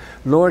of this.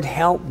 Lord,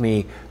 help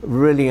me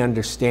really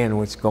understand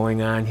what's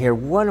going on here.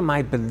 What am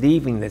I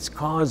believing that's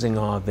causing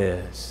all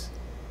this?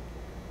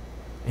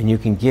 And you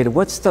can get it.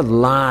 What's the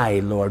lie,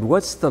 Lord?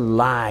 What's the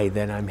lie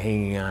that I'm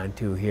hanging on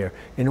to here?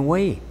 And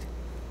wait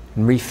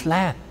and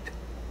reflect.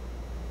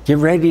 Get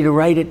ready to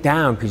write it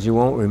down because you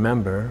won't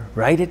remember.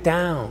 Write it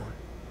down.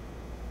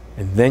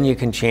 And then you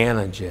can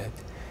challenge it.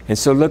 And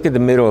so look at the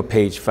middle of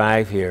page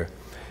 5 here.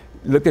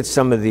 Look at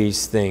some of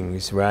these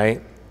things,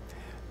 right?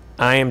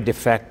 I am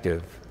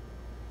defective.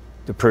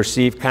 The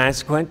perceived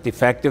consequence,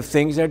 defective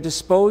things are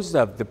disposed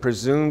of. The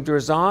presumed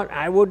result,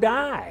 I will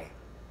die.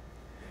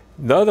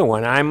 The other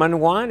one, I'm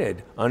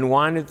unwanted.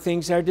 Unwanted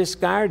things are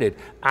discarded.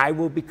 I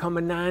will become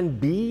a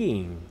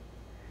non-being.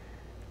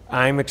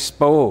 I'm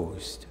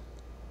exposed.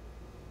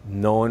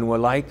 No one will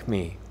like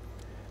me.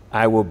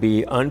 I will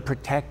be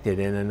unprotected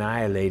and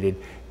annihilated.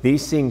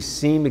 These things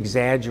seem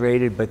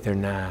exaggerated, but they're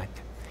not.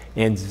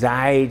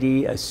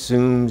 Anxiety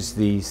assumes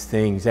these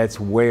things. That's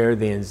where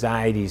the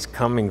anxiety is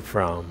coming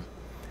from.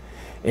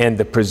 And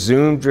the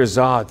presumed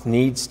result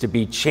needs to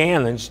be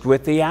challenged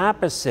with the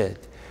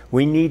opposite.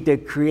 We need to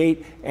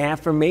create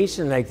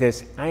affirmation like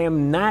this. I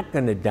am not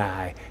going to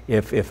die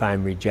if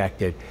I'm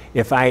rejected.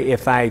 If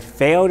I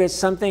failed at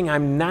something,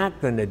 I'm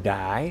not going to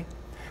die.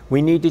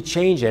 We need to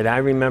change it. I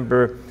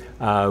remember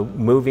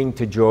moving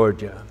to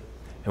Georgia.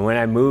 And when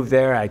I moved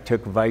there, I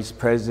took vice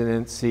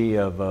presidency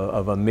of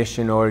a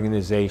mission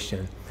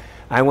organization.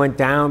 I went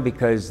down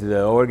because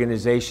the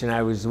organization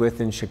I was with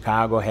in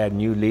Chicago had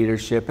new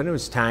leadership, and it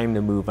was time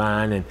to move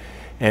on.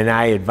 And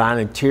I had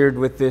volunteered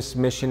with this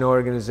mission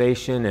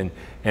organization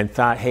and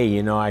thought, hey,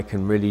 you know, I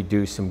can really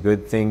do some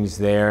good things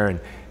there,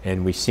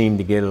 and we seemed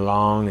to get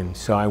along, and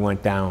so I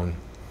went down.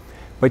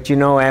 But you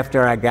know,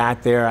 after I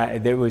got there,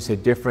 there was a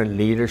different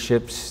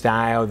leadership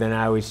style than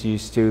I was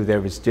used to. There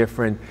was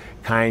different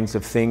kinds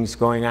of things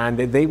going on.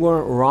 They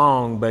weren't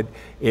wrong, but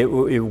it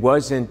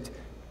wasn't,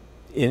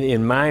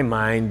 in my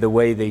mind, the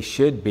way they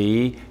should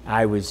be.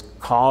 I was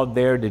called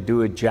there to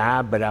do a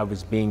job, but I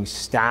was being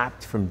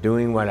stopped from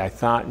doing what I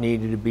thought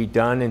needed to be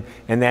done,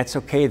 and that's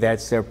okay.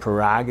 That's their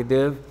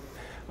prerogative.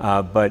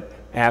 But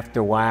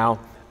after a while,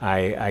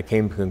 I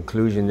came to the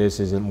conclusion this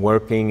isn't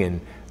working,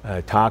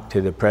 and talked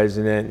to the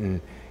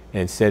president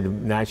and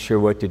said, not sure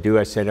what to do.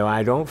 I said, oh,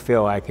 I don't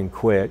feel I can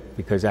quit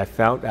because I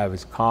felt I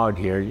was called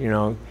here. You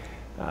know,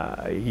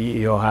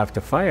 you'll have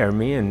to fire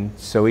me, and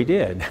so he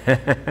did.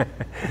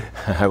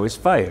 I was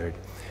fired.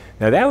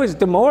 Now that was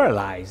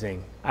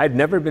demoralizing. I'd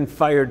never been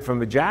fired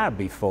from a job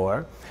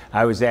before.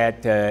 I was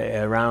at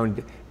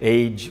around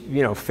age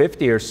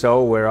 50 or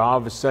so, where all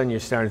of a sudden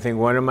you're starting to think,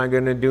 what am I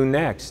going to do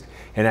next?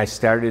 And I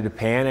started to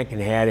panic and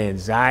had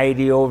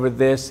anxiety over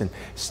this and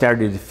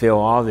started to feel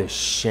all this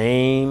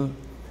shame.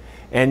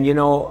 And you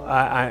know,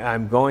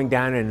 I'm going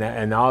down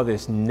and all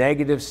this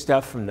negative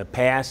stuff from the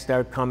past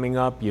are coming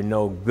up. You're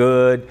no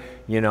good.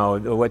 You know,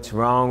 what's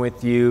wrong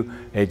with you?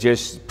 It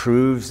just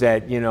proves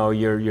that, you know,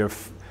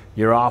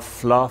 you're all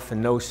fluff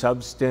and no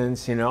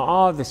substance, you know,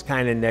 all this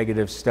kind of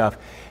negative stuff.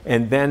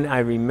 And then I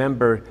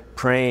remember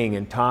praying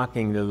and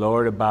talking to the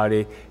Lord about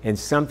it, and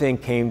something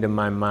came to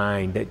my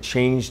mind that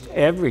changed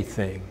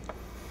everything.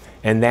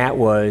 And that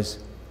was,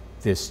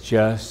 this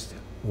just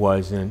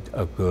wasn't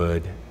a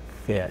good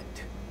fit.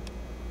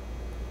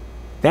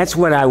 That's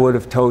what I would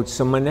have told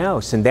someone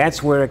else, and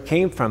that's where it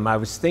came from. I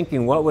was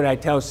thinking, what would I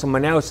tell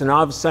someone else? And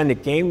all of a sudden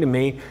it came to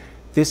me,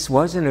 this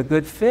wasn't a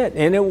good fit,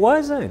 and it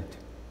wasn't.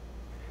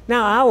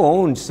 Now, I'll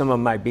own some of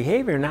my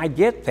behavior, and I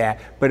get that,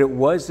 but it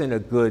wasn't a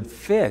good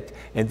fit.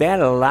 And that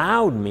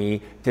allowed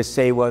me to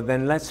say, well,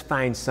 then let's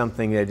find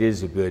something that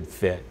is a good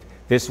fit.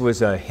 This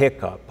was a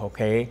hiccup,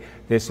 okay?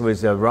 This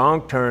was a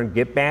wrong turn,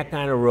 get back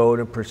on the road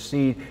and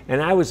proceed.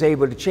 And I was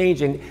able to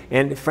change.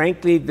 And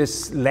frankly,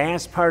 this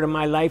last part of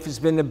my life has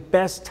been the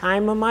best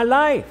time of my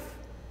life.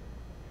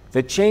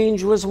 The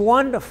change was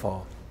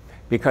wonderful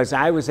because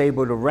I was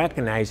able to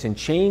recognize and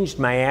changed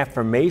my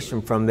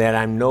affirmation from that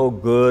I'm no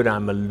good,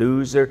 I'm a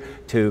loser,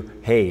 to,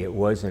 hey, it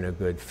wasn't a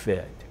good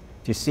fit.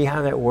 Do you see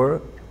how that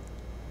worked?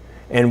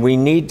 And we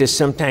need to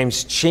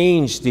sometimes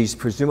change these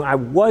presumed. I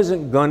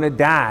wasn't going to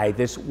die.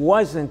 This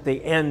wasn't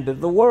the end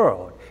of the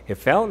world. It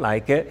felt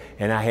like it,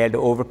 and I had to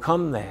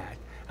overcome that.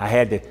 I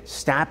had to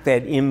stop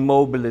that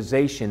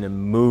immobilization and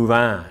move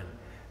on,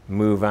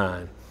 move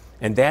on.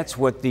 And that's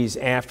what these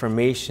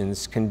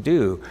affirmations can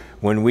do.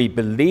 When we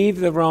believe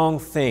the wrong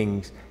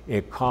things,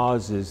 it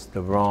causes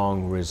the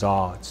wrong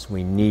results.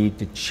 We need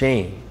to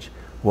change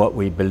what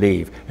we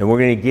believe. And we're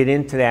going to get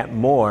into that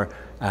more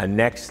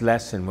next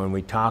lesson when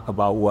we talk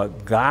about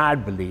what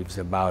God believes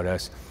about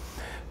us.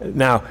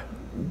 Now,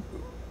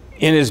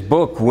 in his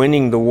book,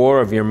 Winning the War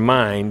of Your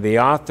Mind, the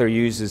author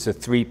uses a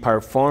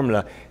 3-part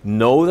formula.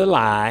 Know the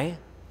lie,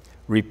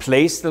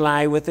 replace the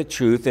lie with the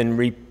truth, and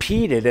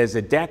repeat it as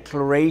a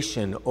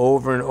declaration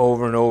over and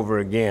over and over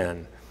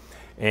again.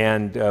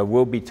 And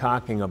we'll be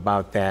talking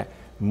about that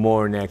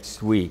more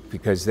next week,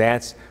 because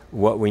that's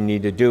what we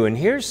need to do. And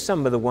here's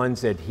some of the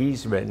ones that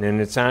he's written,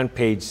 and it's on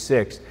page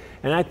 6.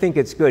 And I think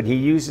it's good. He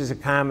uses a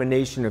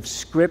combination of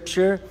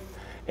scripture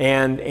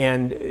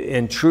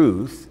and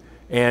truth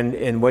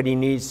and what he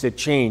needs to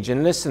change.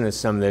 And listen to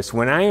some of this.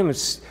 When I am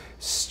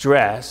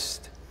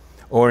stressed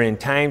or in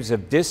times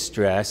of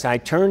distress, I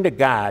turn to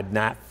God,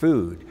 not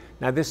food.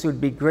 Now, this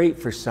would be great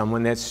for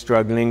someone that's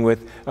struggling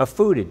with a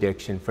food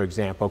addiction, for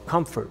example,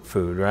 comfort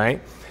food, right?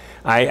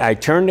 I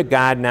turn to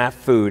God, not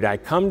food. I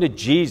come to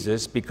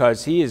Jesus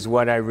because he is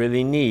what I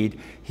really need.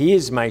 He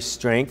is my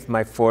strength,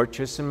 my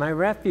fortress, and my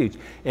refuge.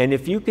 And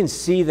if you can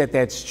see that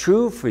that's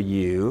true for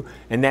you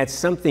and that's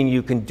something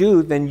you can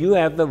do, then you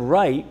have the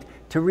right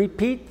to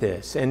repeat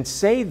this and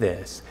say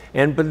this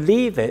and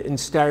believe it and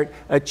start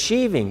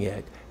achieving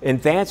it.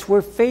 And that's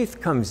where faith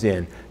comes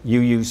in.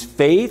 You use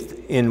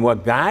faith in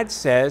what God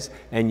says,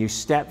 and you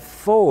step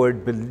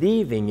forward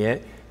believing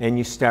it, and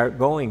you start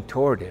going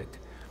toward it.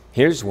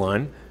 Here's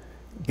one.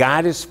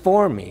 God is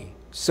for me,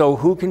 so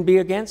who can be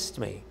against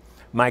me?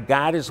 My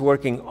God is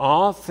working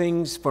all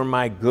things for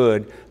my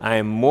good. I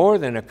am more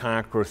than a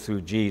conqueror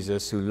through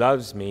Jesus, who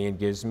loves me and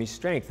gives me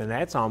strength. And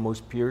that's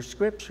almost pure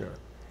scripture.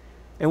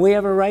 And we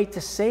have a right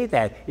to say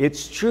that.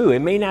 It's true. It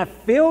may not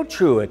feel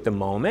true at the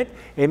moment.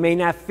 It may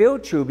not feel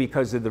true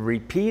because of the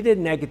repeated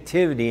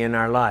negativity in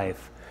our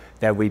life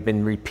that we've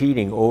been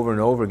repeating over and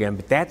over again.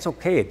 But that's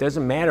okay. It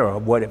doesn't matter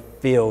what it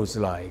feels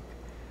like.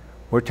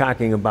 We're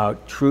talking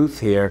about truth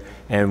here,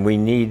 and we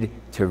need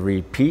to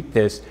repeat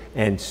this,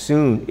 and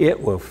soon it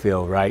will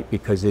feel right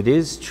because it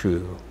is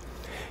true.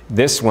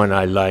 This one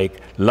I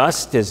like.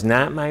 Lust is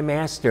not my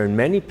master. And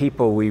many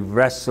people, we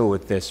wrestle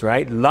with this,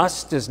 right?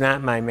 Lust is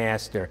not my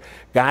master.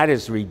 God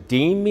has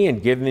redeemed me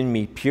and given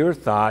me pure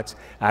thoughts.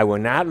 I will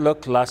not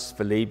look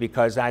lustfully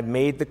because I've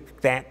made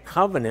that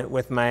covenant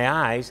with my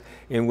eyes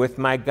and with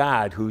my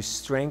God who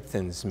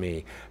strengthens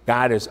me.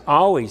 God is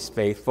always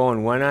faithful,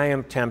 and when I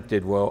am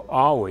tempted, will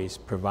always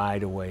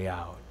provide a way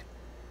out.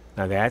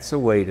 Now that's a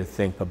way to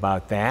think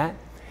about that.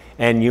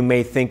 And you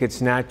may think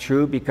it's not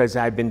true because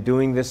I've been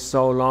doing this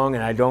so long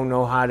and I don't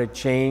know how to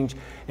change.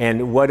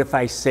 And what if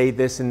I say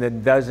this and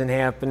it doesn't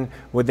happen?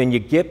 Well, then you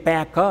get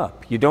back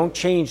up. You don't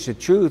change the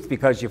truth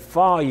because you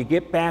fall. You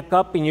get back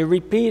up and you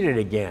repeat it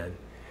again.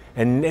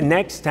 And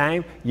next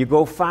time you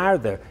go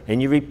farther and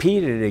you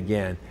repeat it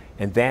again.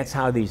 And that's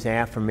how these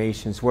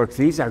affirmations work.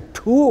 These are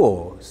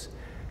tools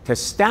to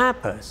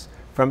stop us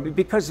from,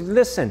 because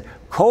listen,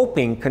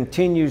 coping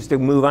continues to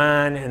move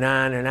on and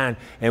on and on.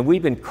 And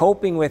we've been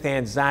coping with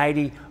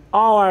anxiety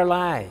all our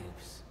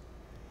lives.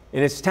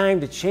 And it's time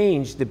to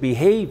change the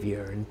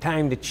behavior and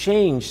time to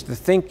change the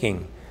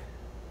thinking.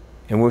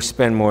 And we'll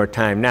spend more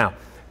time. Now,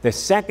 the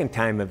second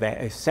kind of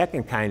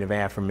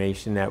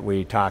affirmation that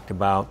we talked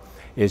about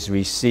is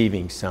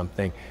receiving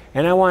something.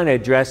 And I want to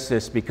address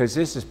this because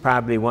this is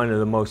probably one of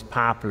the most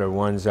popular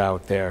ones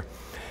out there.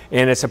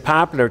 And it's a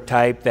popular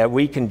type that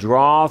we can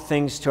draw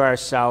things to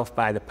ourselves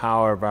by the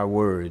power of our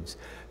words.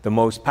 The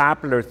most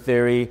popular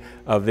theory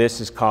of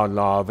this is called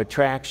law of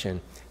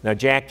attraction. Now,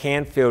 Jack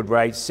Canfield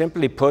writes,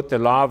 simply put, the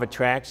law of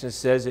attraction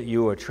says that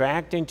you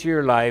attract into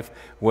your life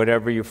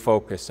whatever you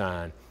focus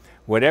on.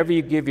 Whatever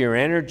you give your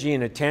energy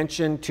and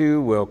attention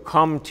to will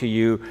come to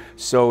you.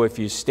 So if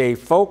you stay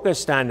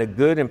focused on the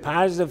good and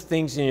positive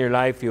things in your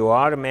life, you'll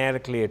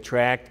automatically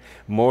attract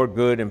more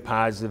good and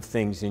positive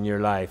things in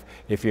your life.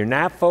 If you're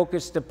not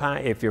focused upon,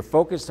 if you're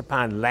focused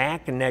upon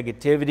lack and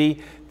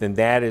negativity, then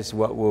that is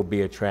what will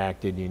be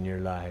attracted in your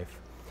life.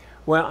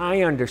 Well,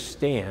 I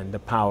understand the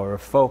power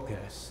of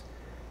focus.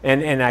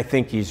 And I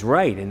think he's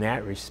right in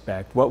that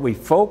respect. What we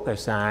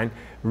focus on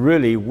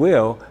really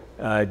will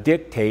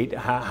dictate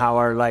how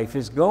our life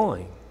is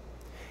going.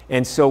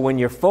 And so when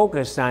you're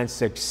focused on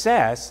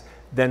success,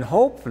 then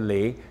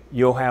hopefully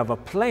you'll have a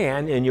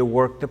plan and you'll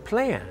work the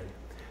plan.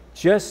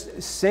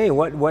 Just saying,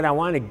 what I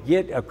want to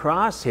get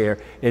across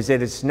here is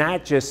that it's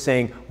not just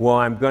saying, well,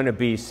 I'm going to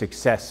be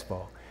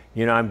successful.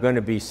 You know, I'm going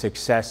to be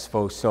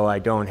successful so I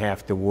don't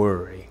have to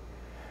worry.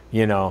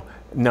 You know,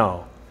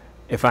 no.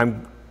 If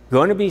I'm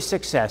going to be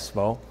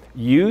successful,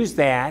 use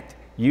that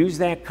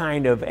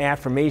kind of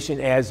affirmation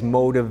as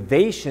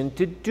motivation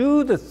to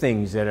do the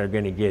things that are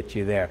going to get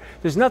you there.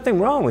 There's nothing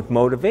wrong with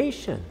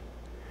motivation.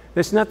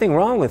 There's nothing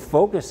wrong with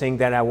focusing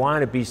that I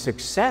want to be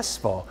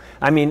successful.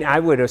 I mean, I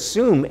would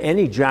assume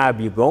any job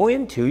you go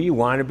into, you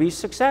want to be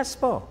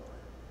successful.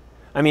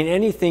 I mean,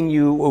 anything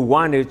you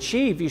want to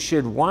achieve, you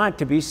should want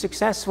to be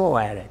successful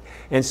at it.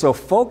 And so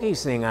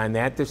focusing on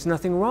that, there's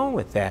nothing wrong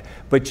with that.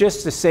 But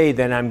just to say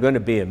that I'm going to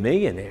be a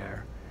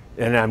millionaire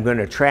and I'm going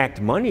to attract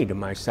money to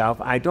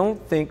myself, I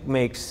don't think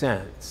makes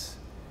sense.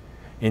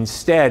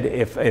 Instead,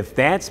 if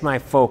that's my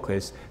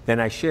focus, then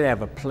I should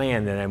have a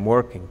plan that I'm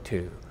working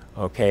to.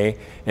 Okay,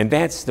 and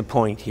that's the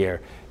point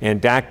here. And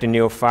Dr.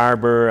 Neil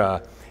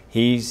Farber,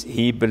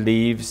 He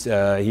believes,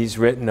 he's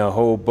written a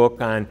whole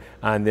book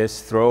on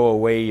this, Throw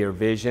Away Your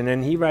Vision,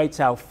 and he writes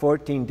out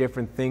 14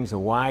 different things of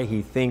why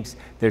he thinks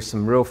there's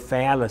some real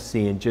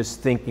fallacy in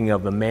just thinking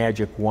of a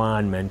magic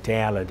wand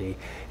mentality.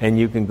 And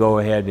you can go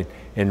ahead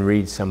and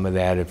read some of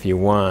that if you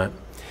want.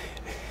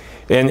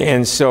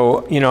 And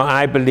so, you know,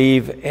 I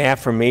believe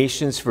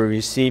affirmations for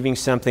receiving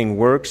something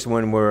works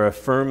when we're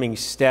affirming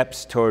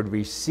steps toward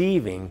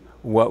receiving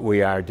what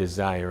we are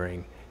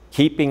desiring.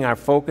 Keeping our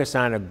focus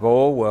on a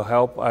goal will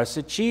help us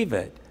achieve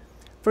it.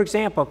 For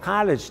example,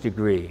 college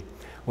degree.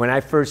 When I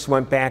first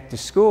went back to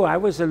school, I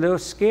was a little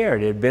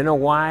scared. It had been a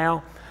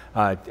while.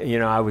 You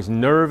know, I was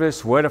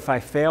nervous. What if I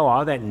fail?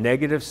 All that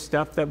negative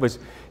stuff that was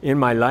in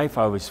my life.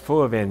 I was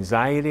full of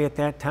anxiety at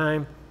that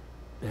time.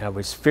 I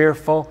was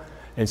fearful.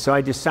 And so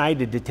I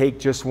decided to take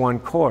just one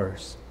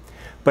course.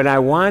 But I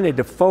wanted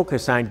to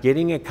focus on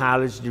getting a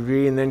college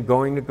degree and then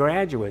going to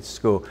graduate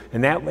school.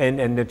 And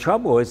the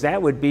trouble is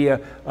that would be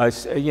a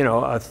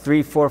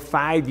 3, 4,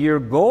 5 year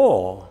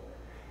goal.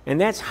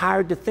 And that's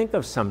hard to think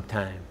of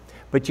sometimes.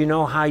 But you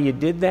know how you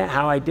did that?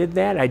 How I did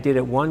that? I did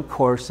it one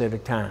course at a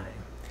time.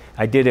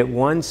 I did it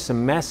one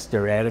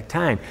semester at a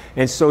time.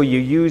 And so you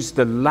use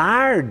the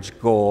large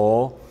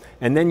goal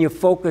and then you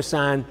focus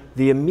on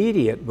the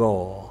immediate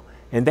goal.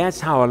 And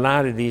that's how a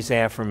lot of these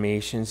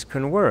affirmations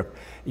can work.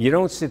 You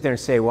don't sit there and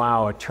say,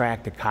 wow,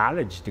 attract a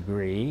college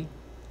degree.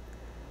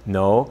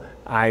 No,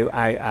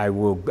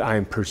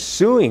 I'm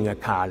pursuing a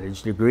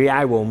college degree.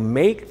 I will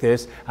make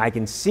this. I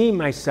can see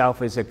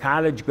myself as a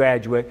college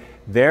graduate.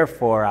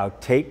 Therefore, I'll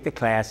take the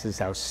classes.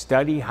 I'll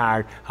study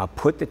hard. I'll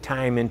put the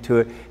time into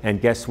it.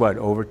 And guess what?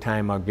 Over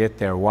time, I'll get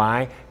there.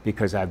 Why?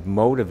 Because I've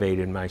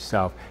motivated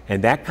myself.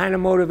 And that kind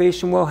of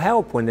motivation will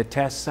help when the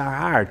tests are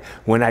hard,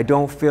 when I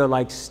don't feel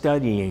like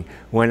studying,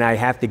 when I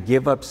have to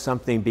give up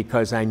something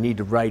because I need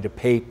to write a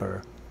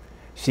paper.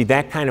 See,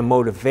 that kind of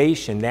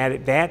motivation,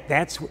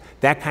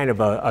 that kind of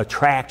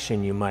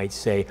attraction, you might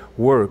say,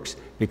 works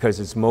because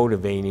it's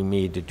motivating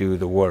me to do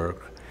the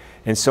work.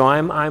 And so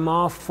I'm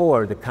all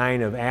for the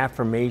kind of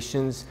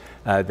affirmations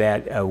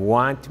that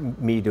want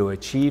me to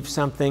achieve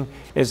something,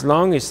 as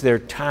long as they're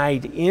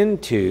tied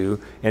into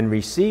and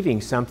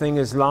receiving something,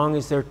 as long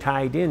as they're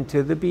tied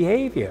into the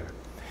behavior.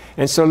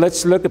 And so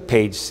let's look at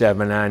page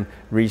 7 on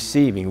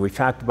receiving. We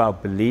talked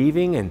about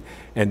believing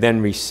and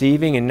then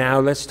receiving, and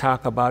now let's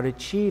talk about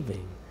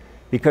achieving.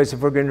 Because if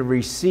we're going to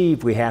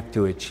receive, we have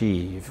to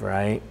achieve,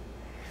 right?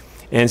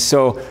 And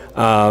so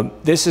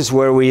this is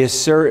where we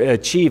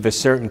achieve a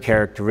certain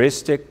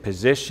characteristic,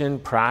 position,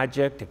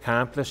 project,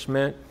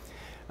 accomplishment.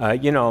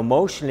 You know,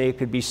 emotionally, it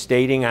could be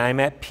stating I'm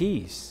at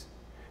peace.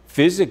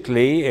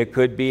 Physically, it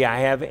could be I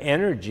have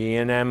energy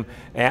and I'm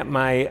at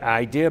my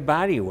ideal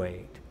body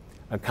weight.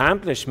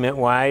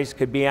 Accomplishment-wise,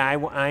 could be I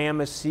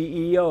am a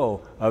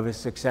CEO of a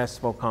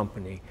successful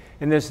company.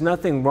 And there's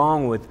nothing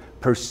wrong with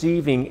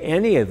perceiving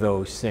any of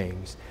those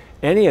things.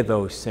 Any of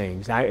those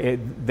things.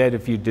 That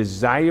if you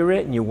desire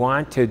it and you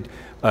want to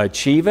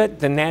achieve it,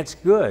 then that's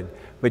good.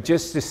 But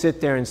just to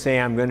sit there and say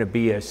I'm going to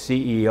be a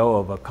CEO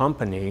of a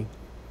company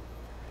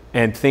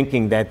and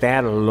thinking that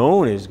that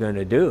alone is going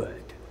to do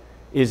it,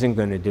 isn't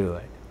going to do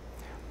it.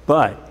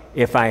 But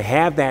if I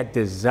have that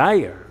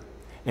desire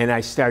and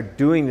I start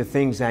doing the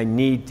things I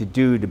need to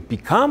do to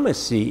become a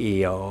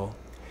CEO,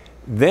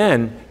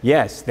 then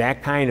yes,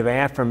 that kind of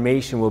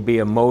affirmation will be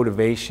a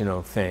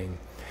motivational thing.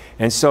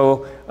 And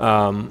so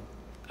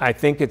I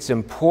think it's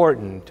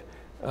important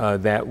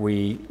that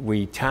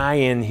we tie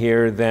in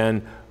here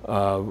then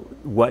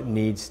what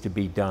needs to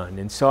be done.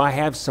 And so I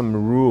have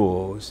some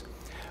rules,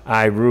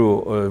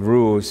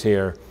 rules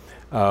here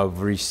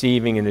of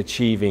receiving and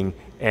achieving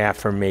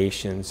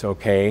affirmations,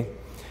 okay?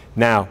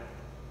 Now,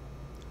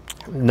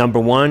 number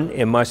 1,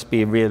 it must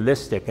be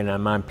realistic, and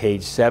I'm on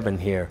page 7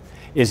 here.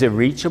 Is it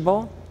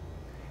reachable?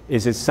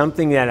 Is it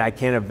something that I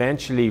can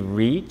eventually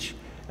reach?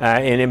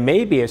 And it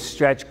may be a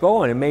stretch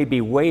goal, and it may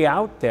be way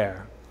out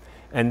there.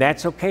 And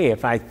that's okay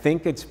if I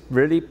think it's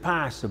really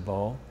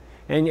possible.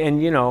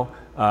 And you know,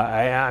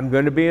 I'm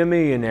going to be a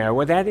millionaire.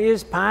 Well, that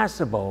is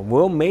possible.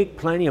 We'll make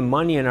plenty of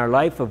money in our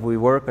life if we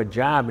work a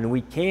job, and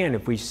we can,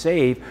 if we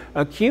save,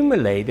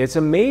 accumulate. It's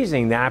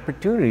amazing the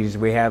opportunities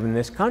we have in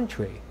this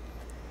country.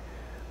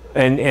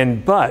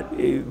 But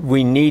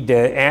we need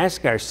to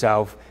ask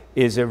ourselves,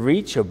 is it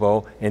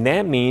reachable? And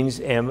that means,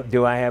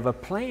 do I have a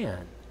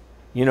plan?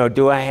 You know,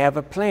 do I have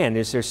a plan?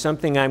 Is there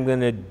something I'm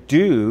going to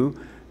do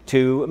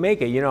to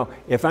make it? You know,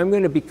 if I'm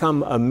going to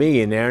become a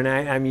millionaire, and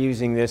I'm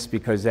using this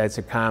because that's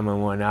a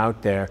common one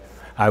out there,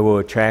 I will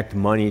attract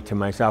money to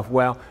myself.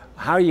 Well,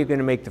 how are you going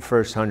to make the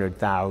first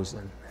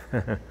 100,000?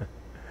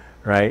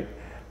 Right?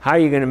 How are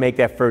you going to make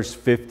that first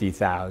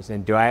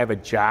 50,000? Do I have a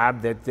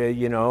job that,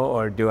 you know,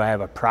 or do I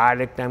have a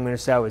product I'm going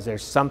to sell? Is there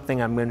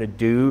something I'm going to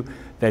do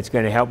that's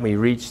going to help me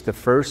reach the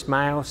first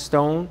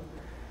milestone?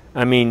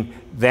 I mean,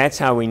 that's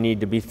how we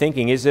need to be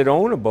thinking. Is it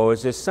ownable?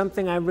 Is this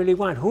something I really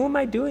want? Who am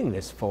I doing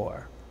this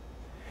for?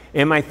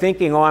 Am I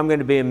thinking, oh, I'm going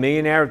to be a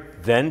millionaire,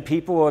 then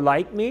people will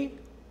like me?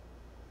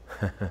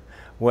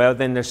 Well,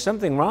 then there's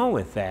something wrong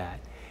with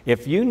that.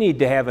 If you need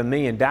to have $1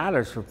 million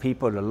for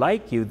people to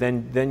like you,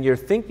 then your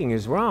thinking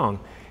is wrong.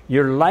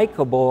 You're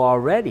likable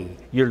already.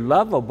 You're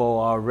lovable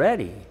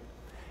already.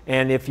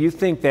 And if you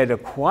think that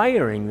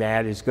acquiring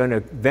that is going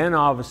to then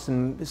all of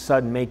a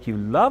sudden make you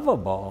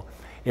lovable,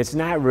 it's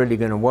not really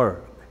going to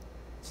work.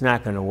 It's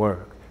not going to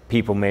work.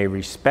 People may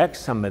respect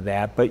some of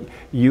that, but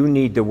you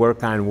need to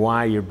work on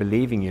why you're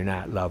believing you're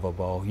not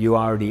lovable. You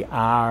already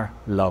are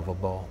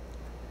lovable.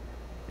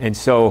 And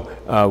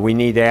so we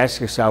need to ask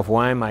yourself,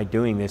 why am I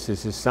doing this?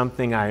 Is this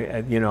something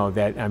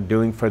that I'm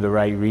doing for the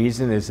right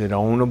reason? Is it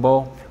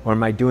ownable? Or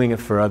am I doing it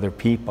for other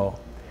people?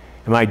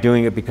 Am I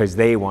doing it because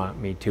they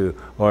want me to?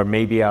 Or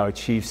maybe I'll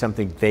achieve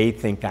something they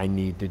think I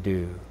need to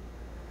do.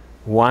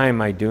 Why am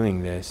I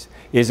doing this?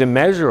 Is it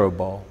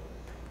measurable?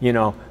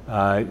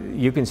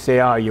 You can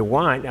say all you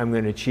want, I'm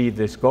going to achieve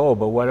this goal,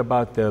 but what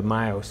about the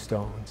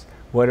milestones?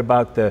 What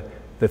about the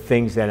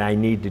things that I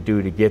need to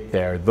do to get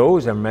there?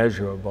 Those are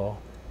measurable.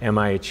 Am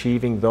I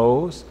achieving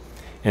those?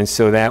 And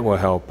so that will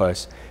help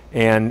us.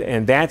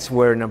 And that's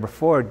where number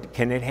 4,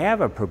 can it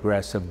have a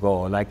progressive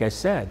goal? Like I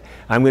said,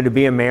 I'm going to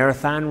be a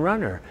marathon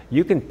runner.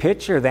 You can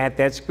picture that,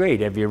 that's great.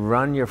 Have you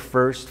run your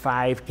first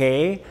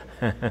 5K?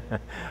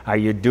 Are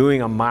you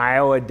doing a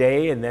mile a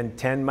day and then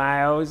 10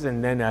 miles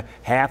and then a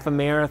half a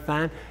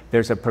marathon?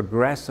 There's a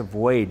progressive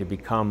way to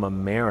become a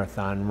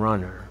marathon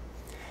runner.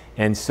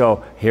 And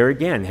so here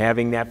again,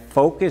 having that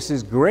focus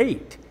is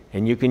great.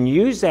 And you can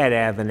use that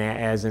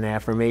as an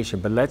affirmation,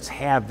 but let's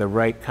have the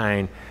right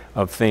kind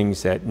of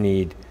things that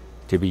need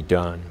to be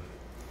done.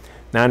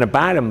 Now on the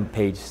bottom of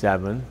page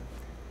 7,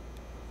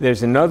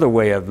 there's another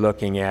way of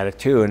looking at it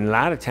too. And a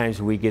lot of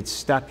times we get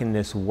stuck in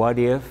this what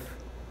if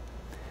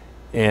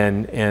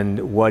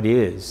and what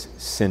is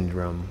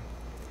syndrome.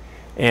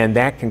 And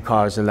that can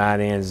cause a lot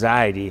of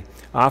anxiety.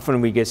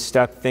 Often we get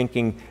stuck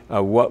thinking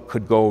what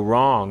could go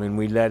wrong, and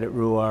we let it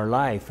rule our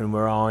life, and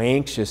we're all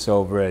anxious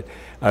over it.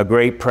 A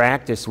great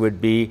practice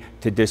would be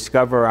to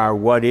discover our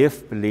what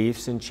if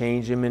beliefs and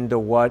change them into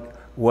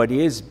what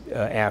is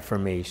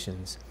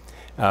affirmations.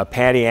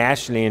 Patty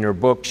Ashley, in her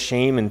book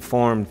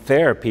Shame-Informed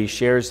Therapy,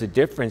 shares the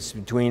difference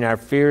between our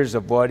fears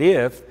of what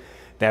if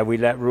that we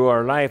let rule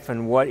our life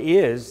and what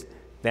is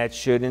that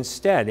should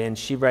instead. And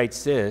she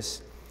writes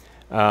this.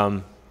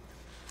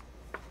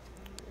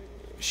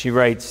 She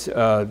writes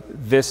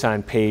this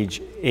on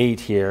page 8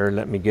 here.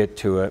 Let me get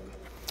to it.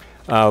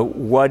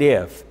 What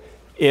if?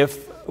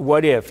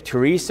 What if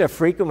Teresa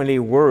frequently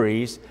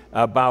worries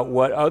about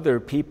what other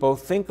people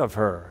think of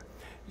her?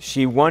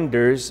 She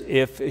wonders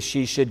if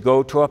she should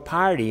go to a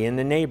party in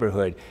the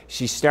neighborhood.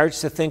 She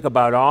starts to think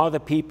about all the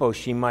people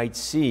she might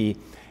see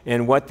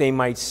and what they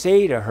might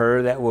say to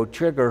her that will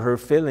trigger her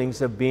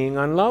feelings of being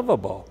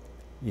unlovable.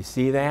 You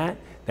see that?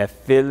 That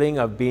feeling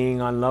of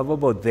being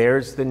unlovable,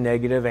 there's the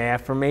negative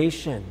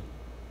affirmation.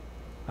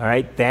 All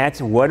right,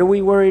 that's what are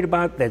we worried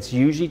about? That's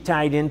usually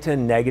tied into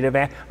negative,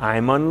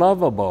 I'm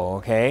unlovable,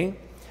 okay?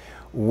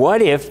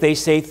 What if they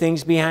say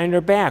things behind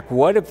her back?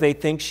 What if they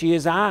think she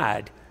is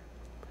odd?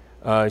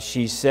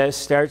 She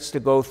starts to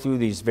go through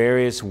these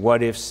various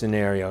what if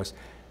scenarios.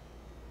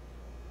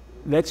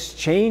 Let's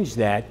change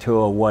that to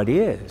a what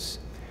is.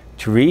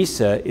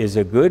 Teresa is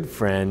a good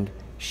friend,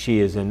 she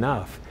is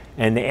enough.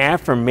 And the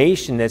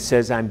affirmation that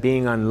says I'm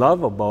being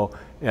unlovable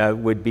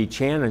would be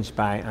challenged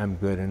by I'm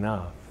good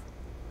enough.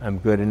 I'm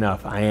good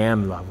enough. I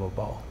am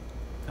lovable.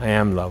 I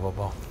am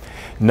lovable.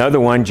 Another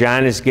one,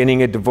 John is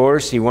getting a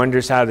divorce. He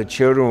wonders how the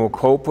children will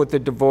cope with the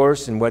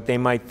divorce and what they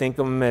might think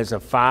of him as a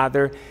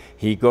father.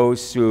 He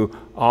goes through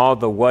all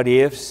the what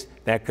ifs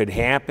that could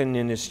happen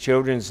in his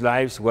children's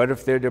lives. What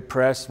if they're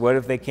depressed? What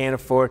if they can't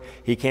afford,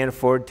 he can't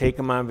afford to take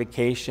them on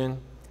vacation?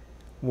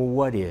 Well,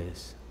 what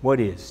is? What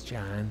is,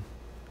 John?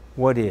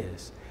 What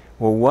is?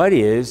 Well, what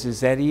is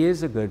that he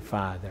is a good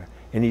father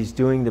and he's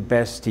doing the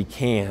best he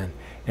can.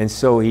 And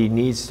so he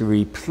needs to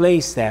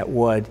replace that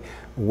what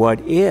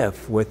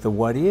if with the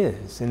what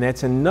is. And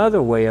that's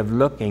another way of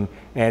looking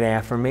at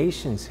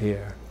affirmations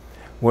here,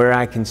 where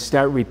I can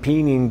start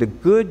repeating the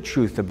good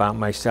truth about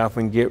myself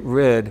and get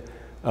rid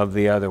of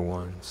the other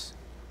ones.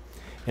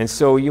 And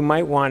so you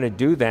might want to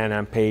do that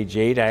on page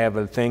 8. I have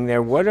a thing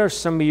there. What are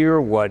some of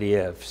your what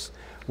ifs?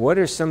 What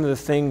are some of the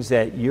things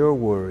that you're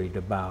worried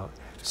about?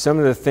 Some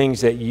of the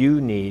things that you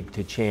need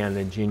to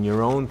challenge in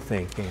your own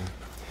thinking.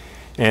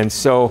 And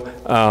so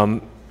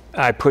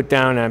I put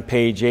down on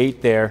page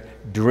 8 there,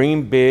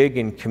 dream big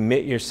and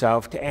commit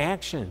yourself to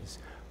actions.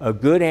 A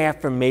good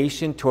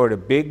affirmation toward a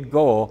big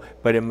goal,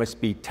 but it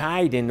must be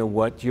tied into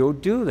what you'll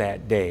do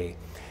that day.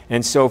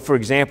 And so, for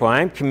example,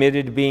 I'm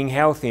committed to being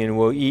healthy and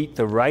will eat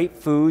the right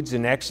foods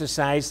and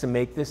exercise to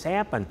make this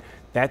happen.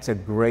 That's a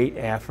great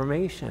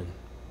affirmation.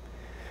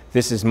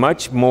 This is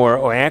much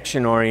more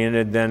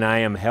action-oriented than I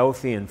am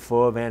healthy and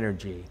full of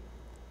energy.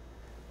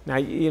 Now,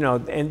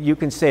 and you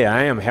can say,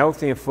 I am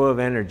healthy and full of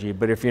energy,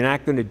 but if you're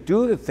not going to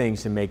do the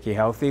things to make you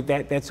healthy,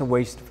 that's a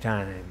waste of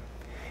time.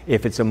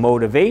 If it's a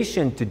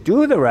motivation to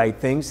do the right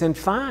things, then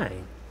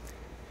fine.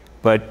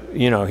 But,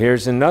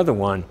 here's another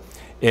one.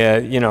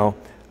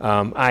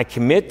 I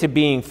commit to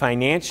being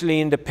financially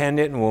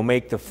independent and will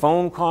make the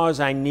phone calls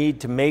I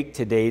need to make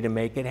today to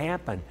make it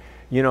happen.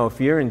 You know,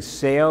 if you're in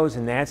sales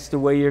and that's the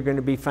way you're going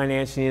to be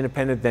financially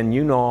independent, then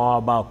you know all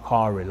about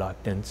car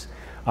reluctance.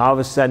 All of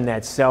a sudden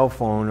that cell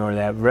phone or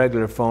that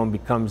regular phone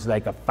becomes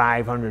like a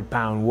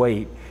 500-pound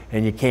weight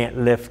and you can't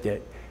lift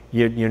it.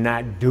 You're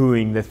not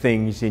doing the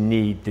things you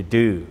need to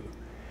do.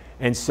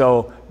 And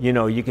so, you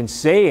know, you can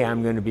say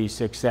I'm going to be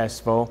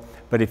successful,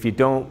 but if you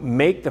don't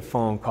make the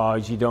phone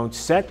calls, you don't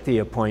set the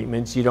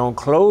appointments, you don't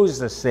close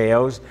the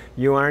sales,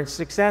 you aren't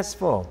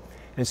successful.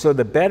 And so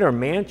the better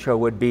mantra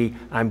would be,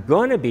 I'm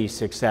going to be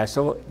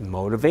successful,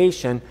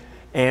 motivation,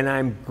 and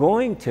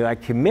I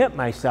commit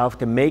myself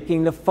to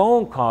making the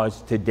phone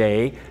calls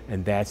today,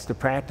 and that's the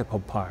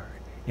practical part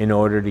in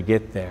order to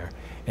get there.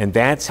 And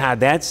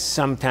that's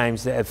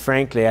sometimes,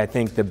 frankly, I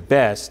think the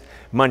best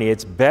money.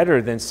 It's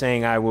better than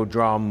saying I will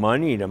draw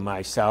money to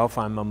myself,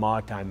 I'm a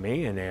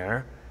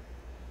multimillionaire.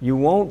 You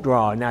won't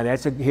draw. Now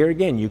here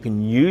again, you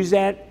can use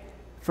that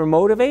for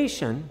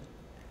motivation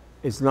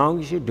as long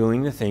as you're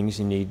doing the things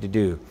you need to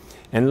do.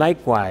 And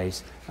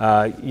likewise,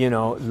 you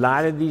know, a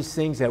lot of these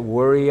things that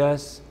worry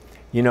us,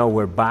 you know,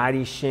 we're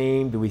body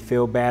shamed, we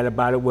feel bad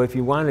about it. Well, if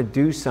you want to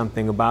do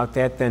something about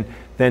that,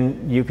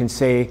 then you can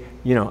say,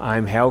 you know,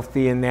 I'm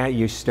healthy in that.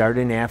 You start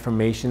an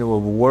affirmation that will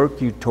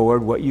work you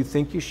toward what you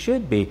think you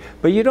should be.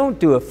 But you don't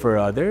do it for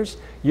others.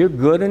 You're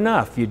good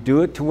enough. You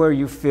do it to where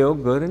you feel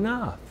good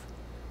enough.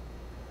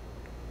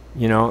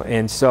 You know,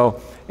 and so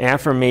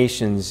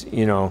affirmations,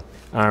 you know,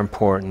 are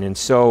important. And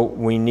so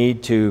we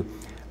need to,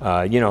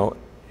 you know,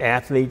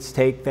 athletes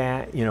take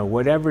that, you know,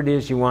 whatever it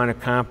is you want to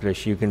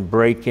accomplish, you can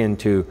break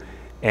into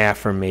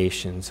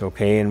affirmations,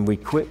 okay? And we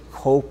quit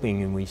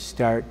coping and we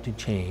start to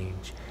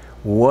change.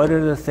 What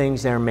are the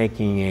things that are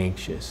making you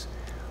anxious?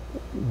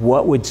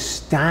 What would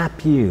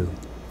stop you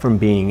from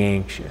being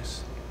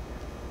anxious?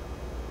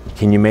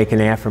 Can you make an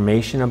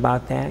affirmation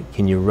about that?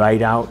 Can you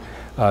write out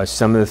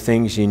some of the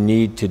things you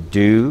need to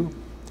do?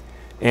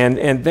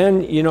 And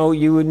then, you know,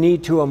 you would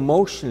need to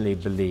emotionally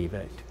believe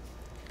it.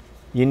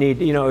 You need,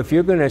 you know, if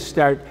you're going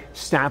to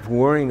stop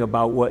worrying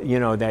about what, you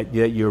know, that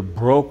you're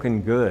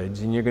broken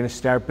goods, and you're going to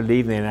start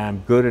believing that I'm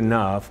good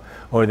enough,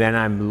 or that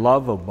I'm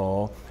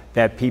lovable,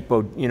 that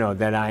people, you know,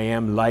 that I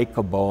am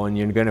likable, and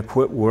you're going to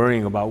quit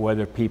worrying about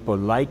whether people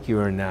like you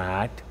or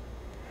not,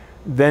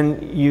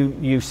 then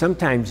you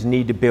sometimes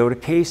need to build a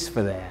case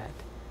for that.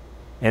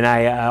 And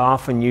I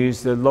often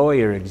use the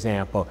lawyer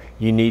example.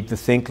 You need to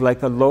think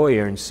like a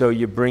lawyer, and so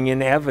you bring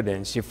in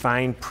evidence, you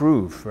find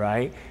proof,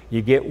 right?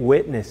 You get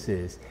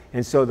witnesses.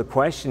 And so the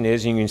question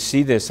is, and you can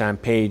see this on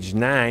page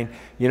 9,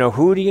 you know,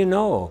 who do you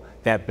know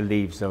that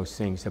believes those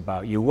things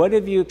about you? What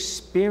have you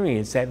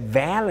experienced that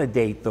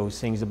validate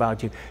those things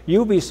about you?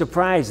 You'll be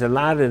surprised a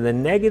lot of the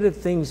negative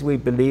things we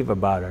believe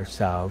about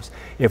ourselves.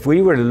 If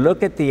we were to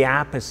look at the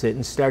opposite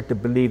and start to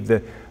believe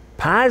the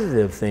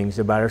positive things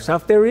about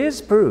ourselves, there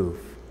is proof.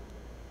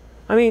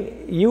 I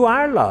mean, you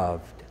are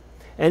loved.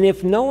 And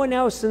if no one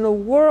else in the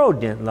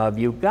world didn't love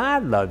you,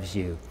 God loves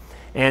you.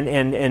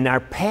 And our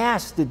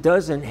past, it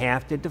doesn't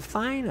have to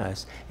define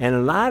us. And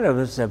a lot of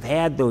us have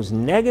had those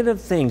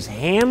negative things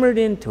hammered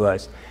into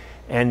us.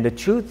 And the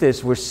truth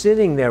is, we're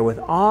sitting there with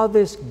all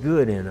this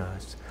good in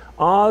us,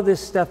 all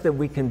this stuff that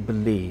we can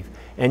believe.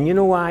 And you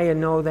know why I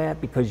know that?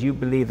 Because you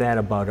believe that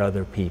about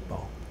other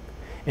people.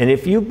 And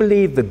if you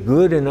believe the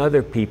good in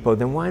other people,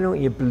 then why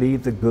don't you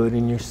believe the good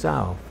in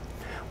yourself?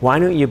 Why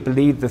don't you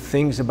believe the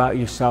things about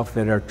yourself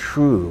that are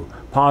true?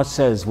 Paul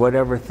says,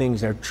 whatever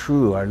things are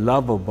true, are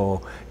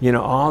lovable, you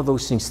know, all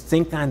those things.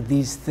 Think on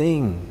these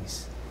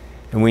things.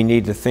 And we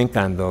need to think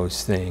on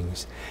those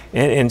things.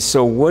 And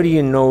so what do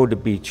you know to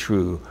be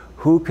true?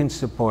 Who can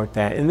support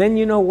that? And then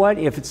you know what?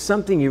 If it's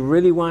something you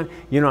really want,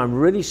 you know, I'm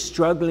really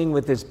struggling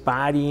with this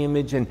body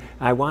image and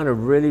I want to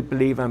really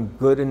believe I'm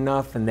good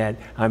enough and that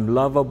I'm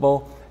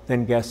lovable,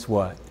 then guess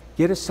what?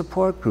 Get a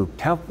support group.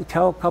 Tell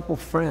a couple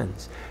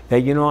friends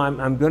that, you know,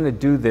 I'm going to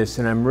do this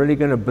and I'm really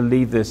going to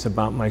believe this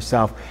about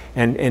myself.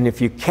 And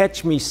if you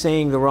catch me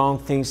saying the wrong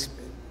things,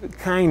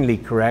 kindly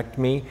correct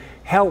me.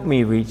 Help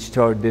me reach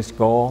toward this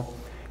goal.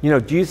 You know,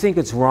 do you think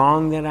it's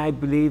wrong that I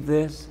believe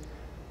this?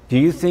 Do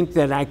you think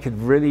that I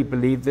could really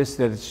believe this,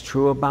 that it's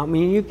true about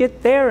me? And you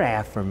get their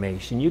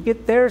affirmation. You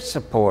get their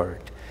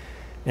support.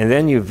 And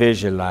then you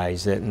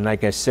visualize it. And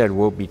like I said,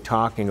 we'll be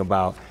talking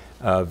about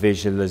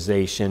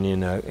visualization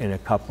in a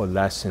couple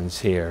lessons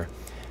here.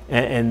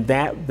 And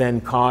that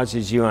then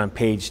causes you on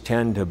page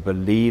 10 to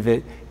believe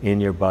it in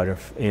your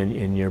body.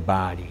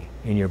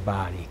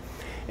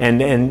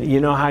 And you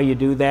know how you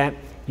do that?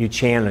 You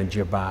challenge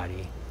your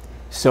body.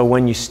 So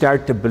when you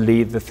start to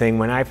believe the thing,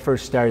 when I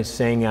first started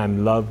saying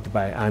I'm loved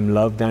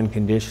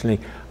unconditionally,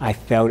 I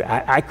felt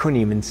I couldn't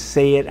even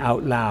say it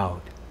out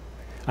loud.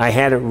 I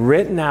had it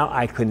written out,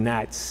 I could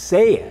not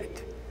say it.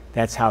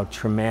 That's how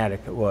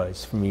traumatic it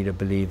was for me to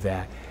believe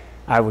that.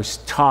 I was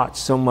taught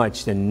so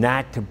much to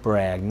not to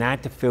brag,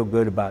 not to feel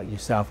good about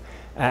yourself.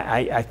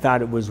 I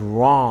thought it was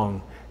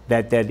wrong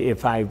that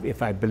if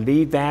I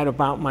believed that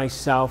about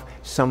myself,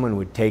 someone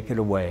would take it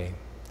away.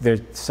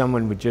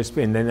 someone would just,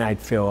 and then I'd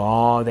feel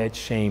all that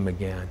shame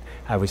again.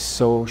 I was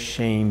so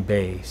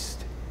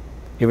shame-based.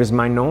 It was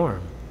my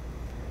norm.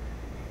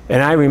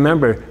 And I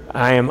remember,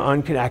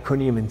 I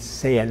couldn't even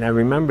say it. And I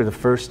remember the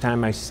first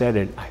time I said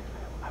it, I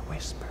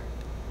whispered.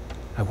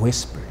 I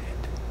whispered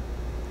it.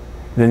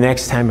 The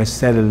next time I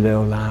said it a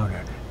little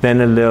louder,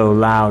 then a little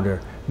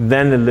louder,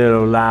 then a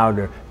little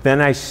louder.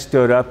 Then I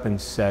stood up and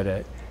said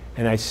it.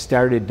 And I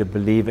started to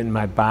believe it in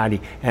my body.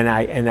 And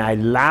I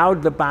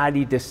allowed the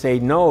body to say,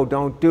 no,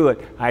 don't do it.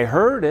 I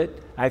heard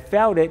it, I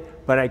felt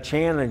it, but I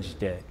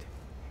challenged it.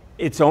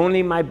 It's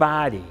only my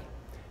body.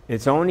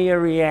 It's only a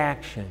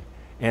reaction.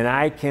 And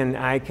I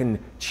can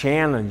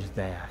challenge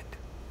that.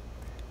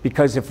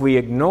 Because if we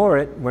ignore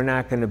it, we're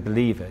not going to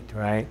believe it,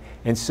 right?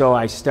 And so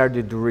I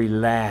started to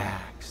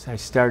relax. I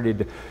started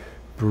to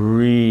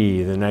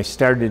breathe, and I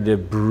started to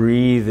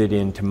breathe it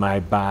into my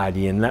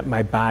body and let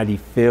my body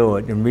feel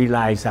it, and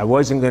realize I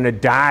wasn't going to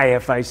die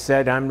if I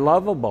said I'm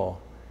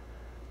lovable.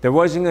 There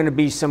wasn't going to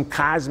be some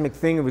cosmic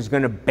thing that was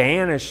going to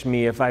banish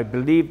me if I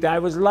believed I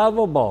was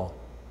lovable.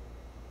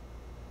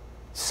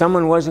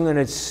 Someone wasn't going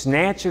to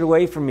snatch it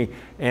away from me,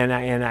 and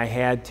I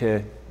had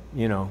to,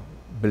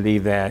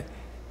 believe that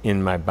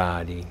in my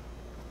body.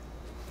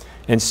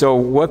 And so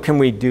what can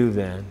we do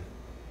then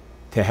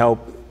to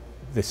help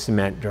the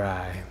cement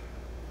dry?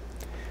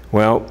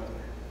 Well,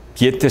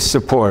 get the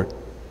support,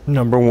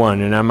 number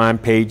one, and I'm on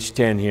page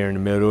 10 here in the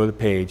middle of the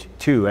page.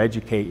 2,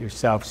 educate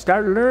yourself.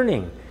 Start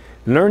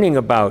learning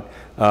about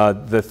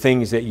the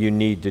things that you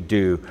need to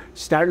do.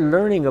 Start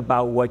learning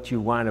about what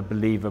you want to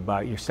believe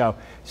about yourself.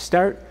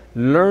 Start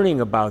learning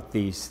about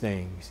these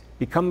things.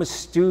 Become a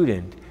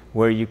student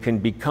where you can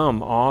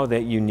become all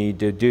that you need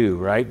to do,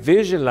 right?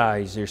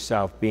 Visualize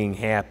yourself being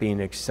happy and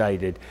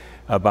excited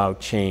about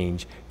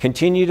change.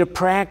 Continue to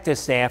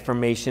practice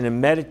affirmation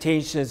and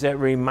meditations that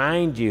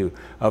remind you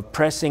of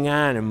pressing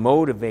on and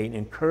motivate and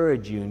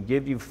encourage you and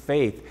give you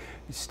faith.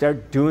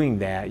 Start doing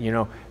that,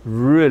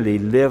 really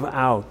live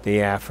out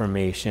the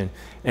affirmation.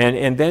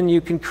 And then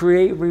you can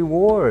create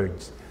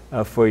rewards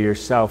for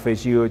yourself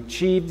as you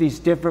achieve these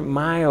different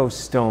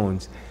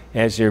milestones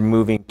as you're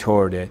moving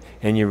toward it.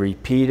 And you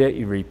repeat it,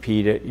 you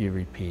repeat it, you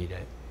repeat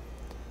it.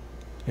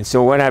 And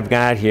so what I've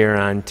got here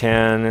on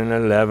 10 and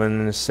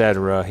 11,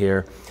 etc.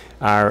 here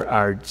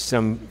are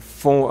some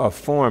a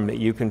form that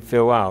you can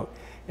fill out.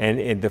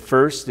 And the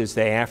first is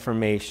the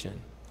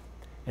affirmation.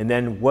 And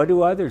then, what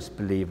do others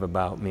believe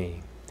about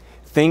me?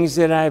 Things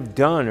that I've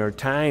done or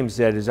times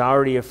that has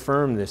already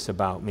affirmed this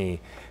about me.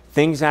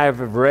 Things I've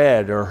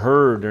read or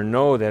heard or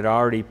know that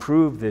already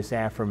prove this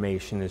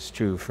affirmation is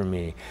true for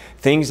me.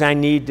 Things I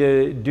need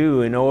to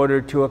do in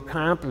order to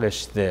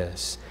accomplish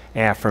this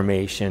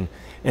affirmation.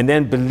 And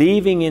then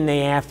believing in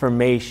the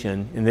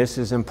affirmation, and this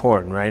is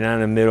important, right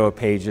on the middle of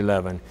page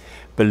 11.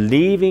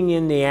 Believing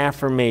in the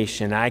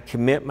affirmation, I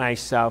commit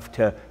myself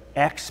to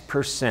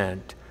X%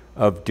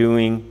 of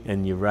doing,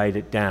 and you write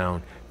it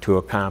down, to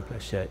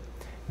accomplish it.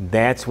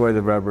 That's where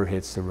the rubber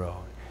hits the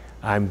road.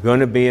 I'm going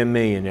to be a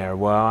millionaire.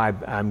 Well,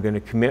 I'm going to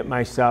commit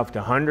myself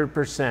to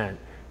 100%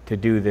 to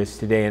do this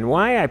today. And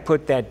why I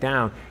put that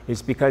down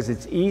is because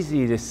it's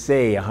easy to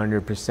say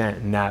 100%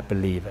 and not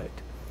believe it.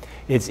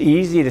 It's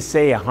easy to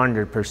say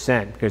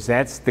 100% because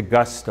that's the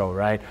gusto,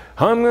 right?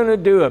 I'm going to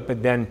do it,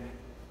 but then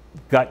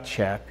gut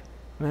check.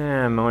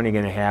 I'm only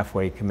going to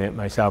halfway commit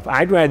myself.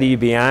 I'd rather you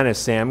be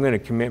honest, say I'm going to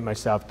commit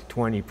myself to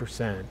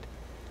 20%.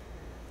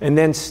 And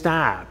then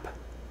stop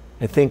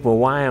and think, well,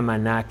 why am I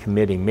not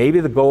committing?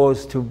 Maybe the goal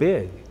is too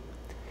big.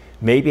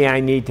 Maybe I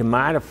need to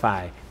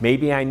modify.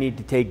 Maybe I need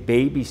to take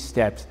baby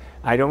steps.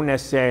 I don't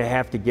necessarily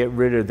have to get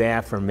rid of the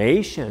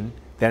affirmation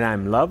that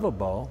I'm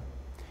lovable,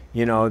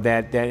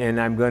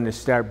 and I'm going to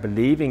start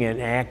believing and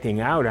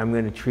acting out. I'm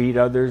going to treat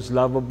others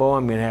lovable.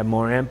 I'm going to have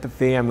more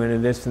empathy. I'm going to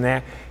this and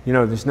that.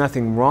 There's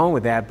nothing wrong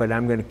with that, but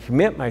I'm going to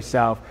commit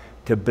myself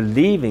to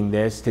believing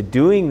this, to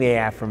doing the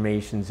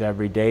affirmations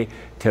every day,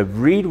 to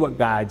read what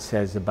God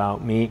says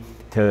about me,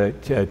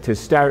 to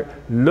start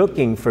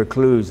looking for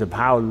clues of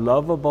how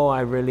lovable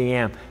I really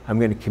am. I'm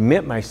going to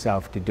commit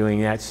myself to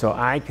doing that so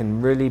I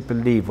can really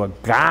believe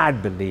what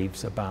God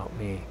believes about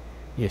me,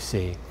 you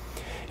see.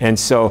 And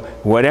so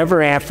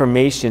whatever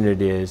affirmation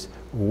it is,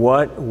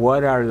 what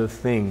are the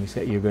things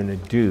that you're going to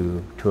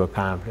do to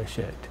accomplish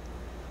it?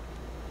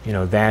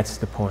 That's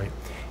the point.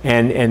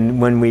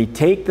 And when we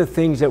take the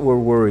things that we're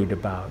worried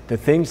about, the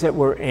things that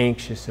we're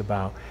anxious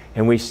about,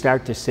 and we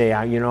start to say,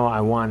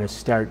 I want to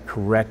start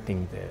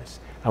correcting this.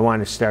 I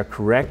want to start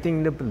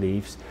correcting the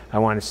beliefs. I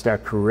want to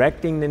start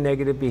correcting the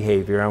negative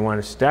behavior. I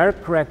want to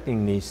start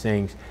correcting these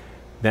things.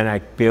 Then I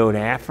build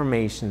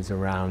affirmations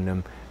around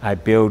them. I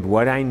build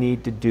what I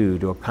need to do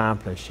to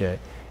accomplish it,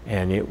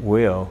 and it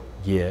will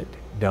get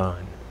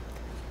done.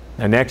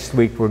 Now, next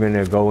week we're going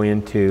to go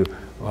into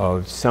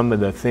some of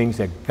the things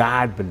that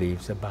God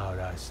believes about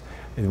us.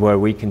 where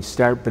we can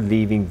start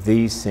believing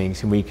these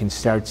things, and we can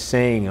start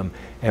saying them,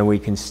 and we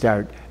can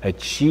start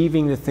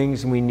achieving the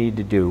things we need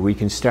to do. We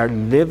can start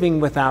living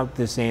without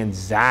this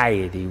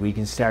anxiety. We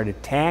can start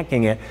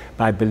attacking it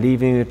by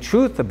believing the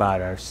truth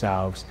about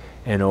ourselves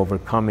and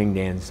overcoming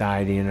the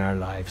anxiety in our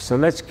life. So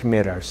let's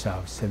commit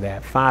ourselves to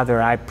that.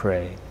 Father, I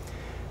pray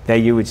that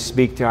you would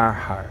speak to our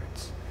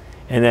hearts,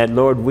 and that,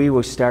 Lord, we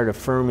will start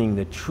affirming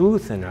the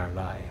truth in our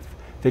life,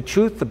 the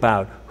truth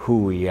about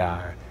who we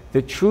are,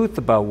 the truth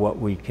about what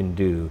we can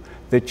do,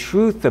 the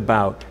truth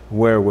about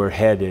where we're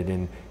headed,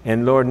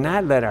 and Lord,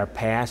 not let our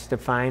past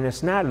define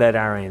us, not let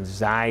our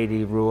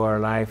anxiety rule our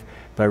life,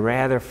 but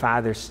rather,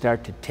 Father,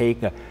 start to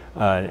take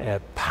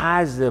a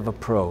positive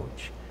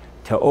approach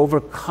to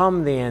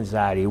overcome the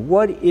anxiety.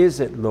 What is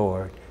it,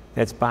 Lord,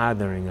 that's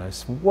bothering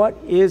us? What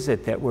is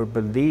it that we're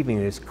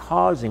believing that's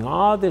causing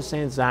all this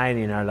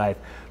anxiety in our life?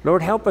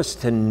 Lord, help us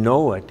to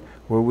know it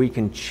where we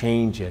can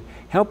change it.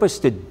 Help us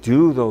to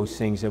do those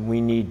things that we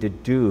need to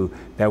do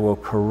that will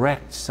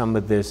correct some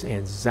of this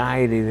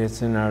anxiety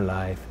that's in our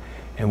life.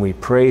 And we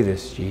pray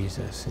this,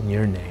 Jesus, in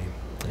your name.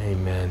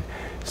 Amen.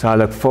 So I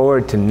look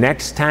forward to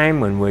next time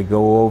when we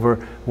go over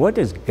what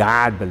does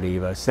God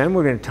believe us. Then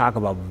we're going to talk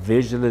about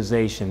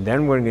visualization.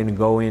 Then we're going to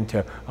go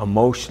into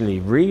emotionally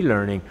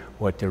relearning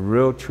what the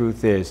real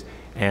truth is.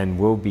 And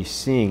we'll be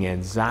seeing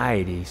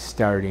anxiety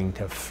starting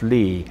to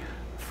flee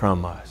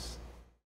from us.